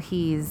 until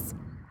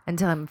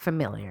until I'm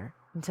familiar,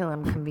 until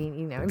I'm convenient,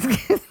 you know.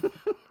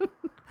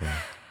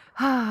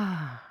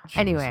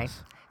 Anyway,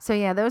 Jesus. so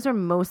yeah, those are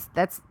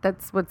that's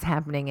what's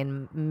happening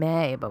in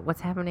May, but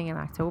what's happening in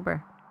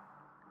October?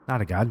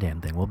 Not a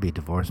goddamn thing. We'll be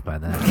divorced by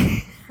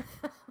then.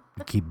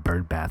 You keep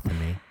bird bathing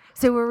me.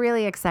 So we're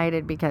really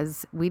excited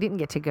because we didn't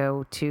get to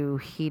go to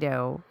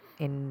Hito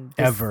in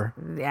Ever.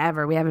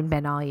 We haven't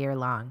been all year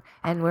long,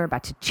 and we're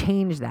about to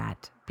change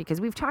that because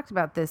we've talked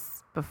about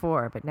this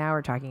before, but now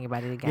we're talking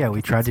about it again. Yeah,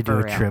 we 'cause tried it's to do for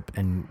a real. trip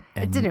and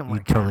It didn't you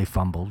work totally out.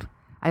 fumbled.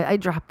 I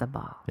dropped the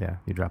ball, Yeah,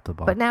 you dropped the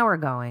ball. but now we're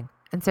going,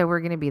 and so we're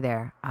going to be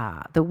there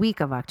the week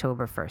of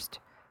October 1st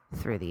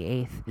through the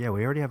 8th. yeah,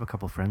 we already have a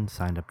couple friends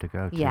signed up to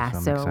go. Too, Yeah, so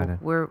I'm so excited.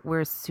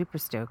 we're super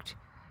stoked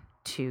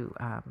to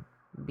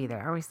be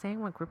there. Are we saying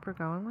what group we're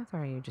going with, or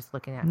are you just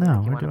looking at me No,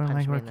 like you we're want to doing punch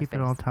like me we're in the keeping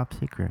it all face? top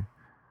secret.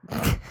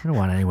 I don't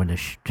want anyone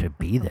to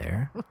be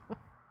there.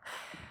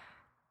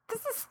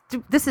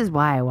 This is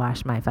why I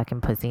wash my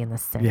fucking pussy in the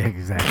sink. Yeah,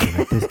 exactly.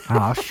 Like this,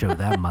 I'll show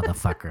that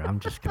motherfucker. I'm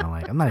just gonna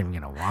I'm not even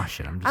gonna wash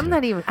it. I'm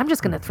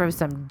just gonna throw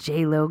some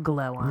J-Lo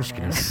glow on I'm just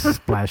gonna it.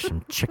 splash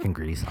some chicken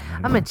grease on it.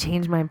 I'm gonna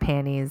change my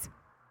panties,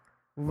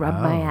 rub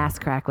my Wow. ass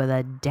crack with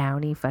a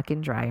downy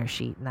fucking dryer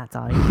sheet, and that's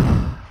all you're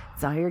getting.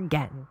 That's all you're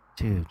getting.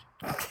 Dude.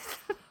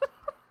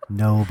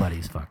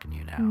 Nobody's fucking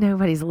you now.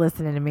 Nobody's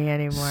listening to me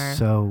anymore.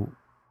 So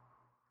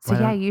So why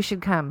yeah, don't- you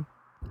should come.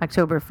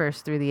 October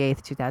 1st through the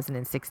 8th,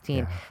 2016.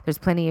 Yeah. There's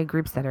plenty of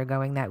groups that are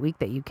going that week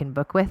that you can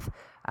book with.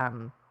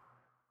 Do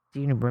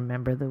you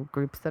remember the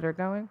groups that are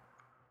going?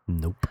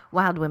 Nope.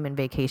 Wild Women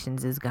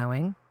Vacations is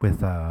going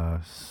With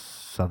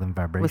Southern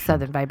Vibration. with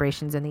Southern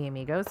Vibrations and the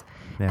Amigos.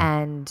 Yeah.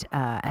 And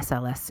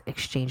SLS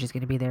Exchange is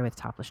going to be there with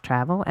Topless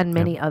Travel and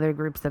many other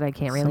groups that I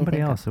can't really Somebody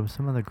think else. of. There was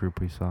some other group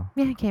we saw.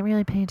 Yeah, I can't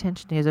really pay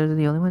attention to. Those are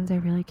the only ones I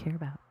really care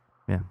about.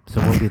 Yeah. So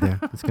we'll be there.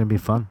 It's gonna be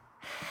fun.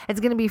 It's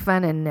going to be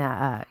fun,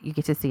 and you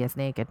get to see us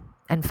naked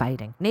and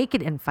fighting.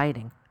 Naked and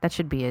fighting. That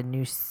should be a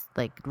new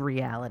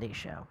reality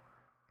show.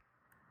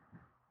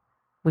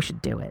 We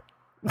should do it.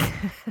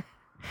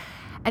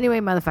 Anyway,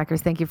 motherfuckers,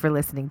 thank you for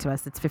listening to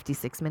us. It's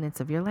 56 minutes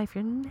of your life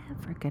you're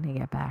never going to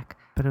get back.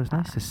 But it was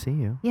nice to see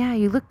you. Yeah,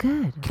 you look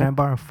good. Can I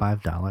borrow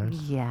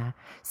 $5? Yeah.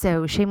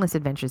 So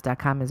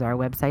shamelessadventures.com is our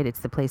website.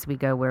 It's the place we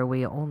go where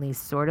we only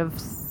sort of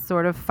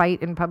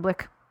fight in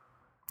public.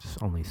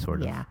 Just only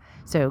sort of. Yeah.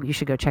 So you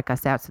should go check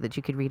us out so that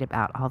you could read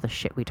about all the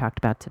shit we talked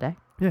about today.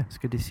 Yeah, it's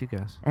good to see you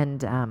guys.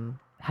 And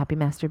happy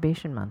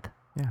masturbation month.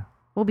 Yeah.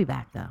 We'll be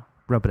back though.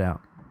 Rub it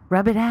out.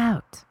 Rub it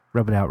out.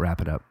 Rub it out, wrap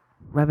it up.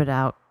 Rub it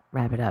out.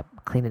 Wrap it up.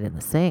 Clean it in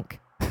the sink.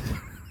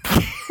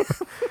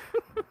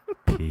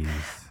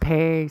 Peace.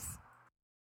 Peace.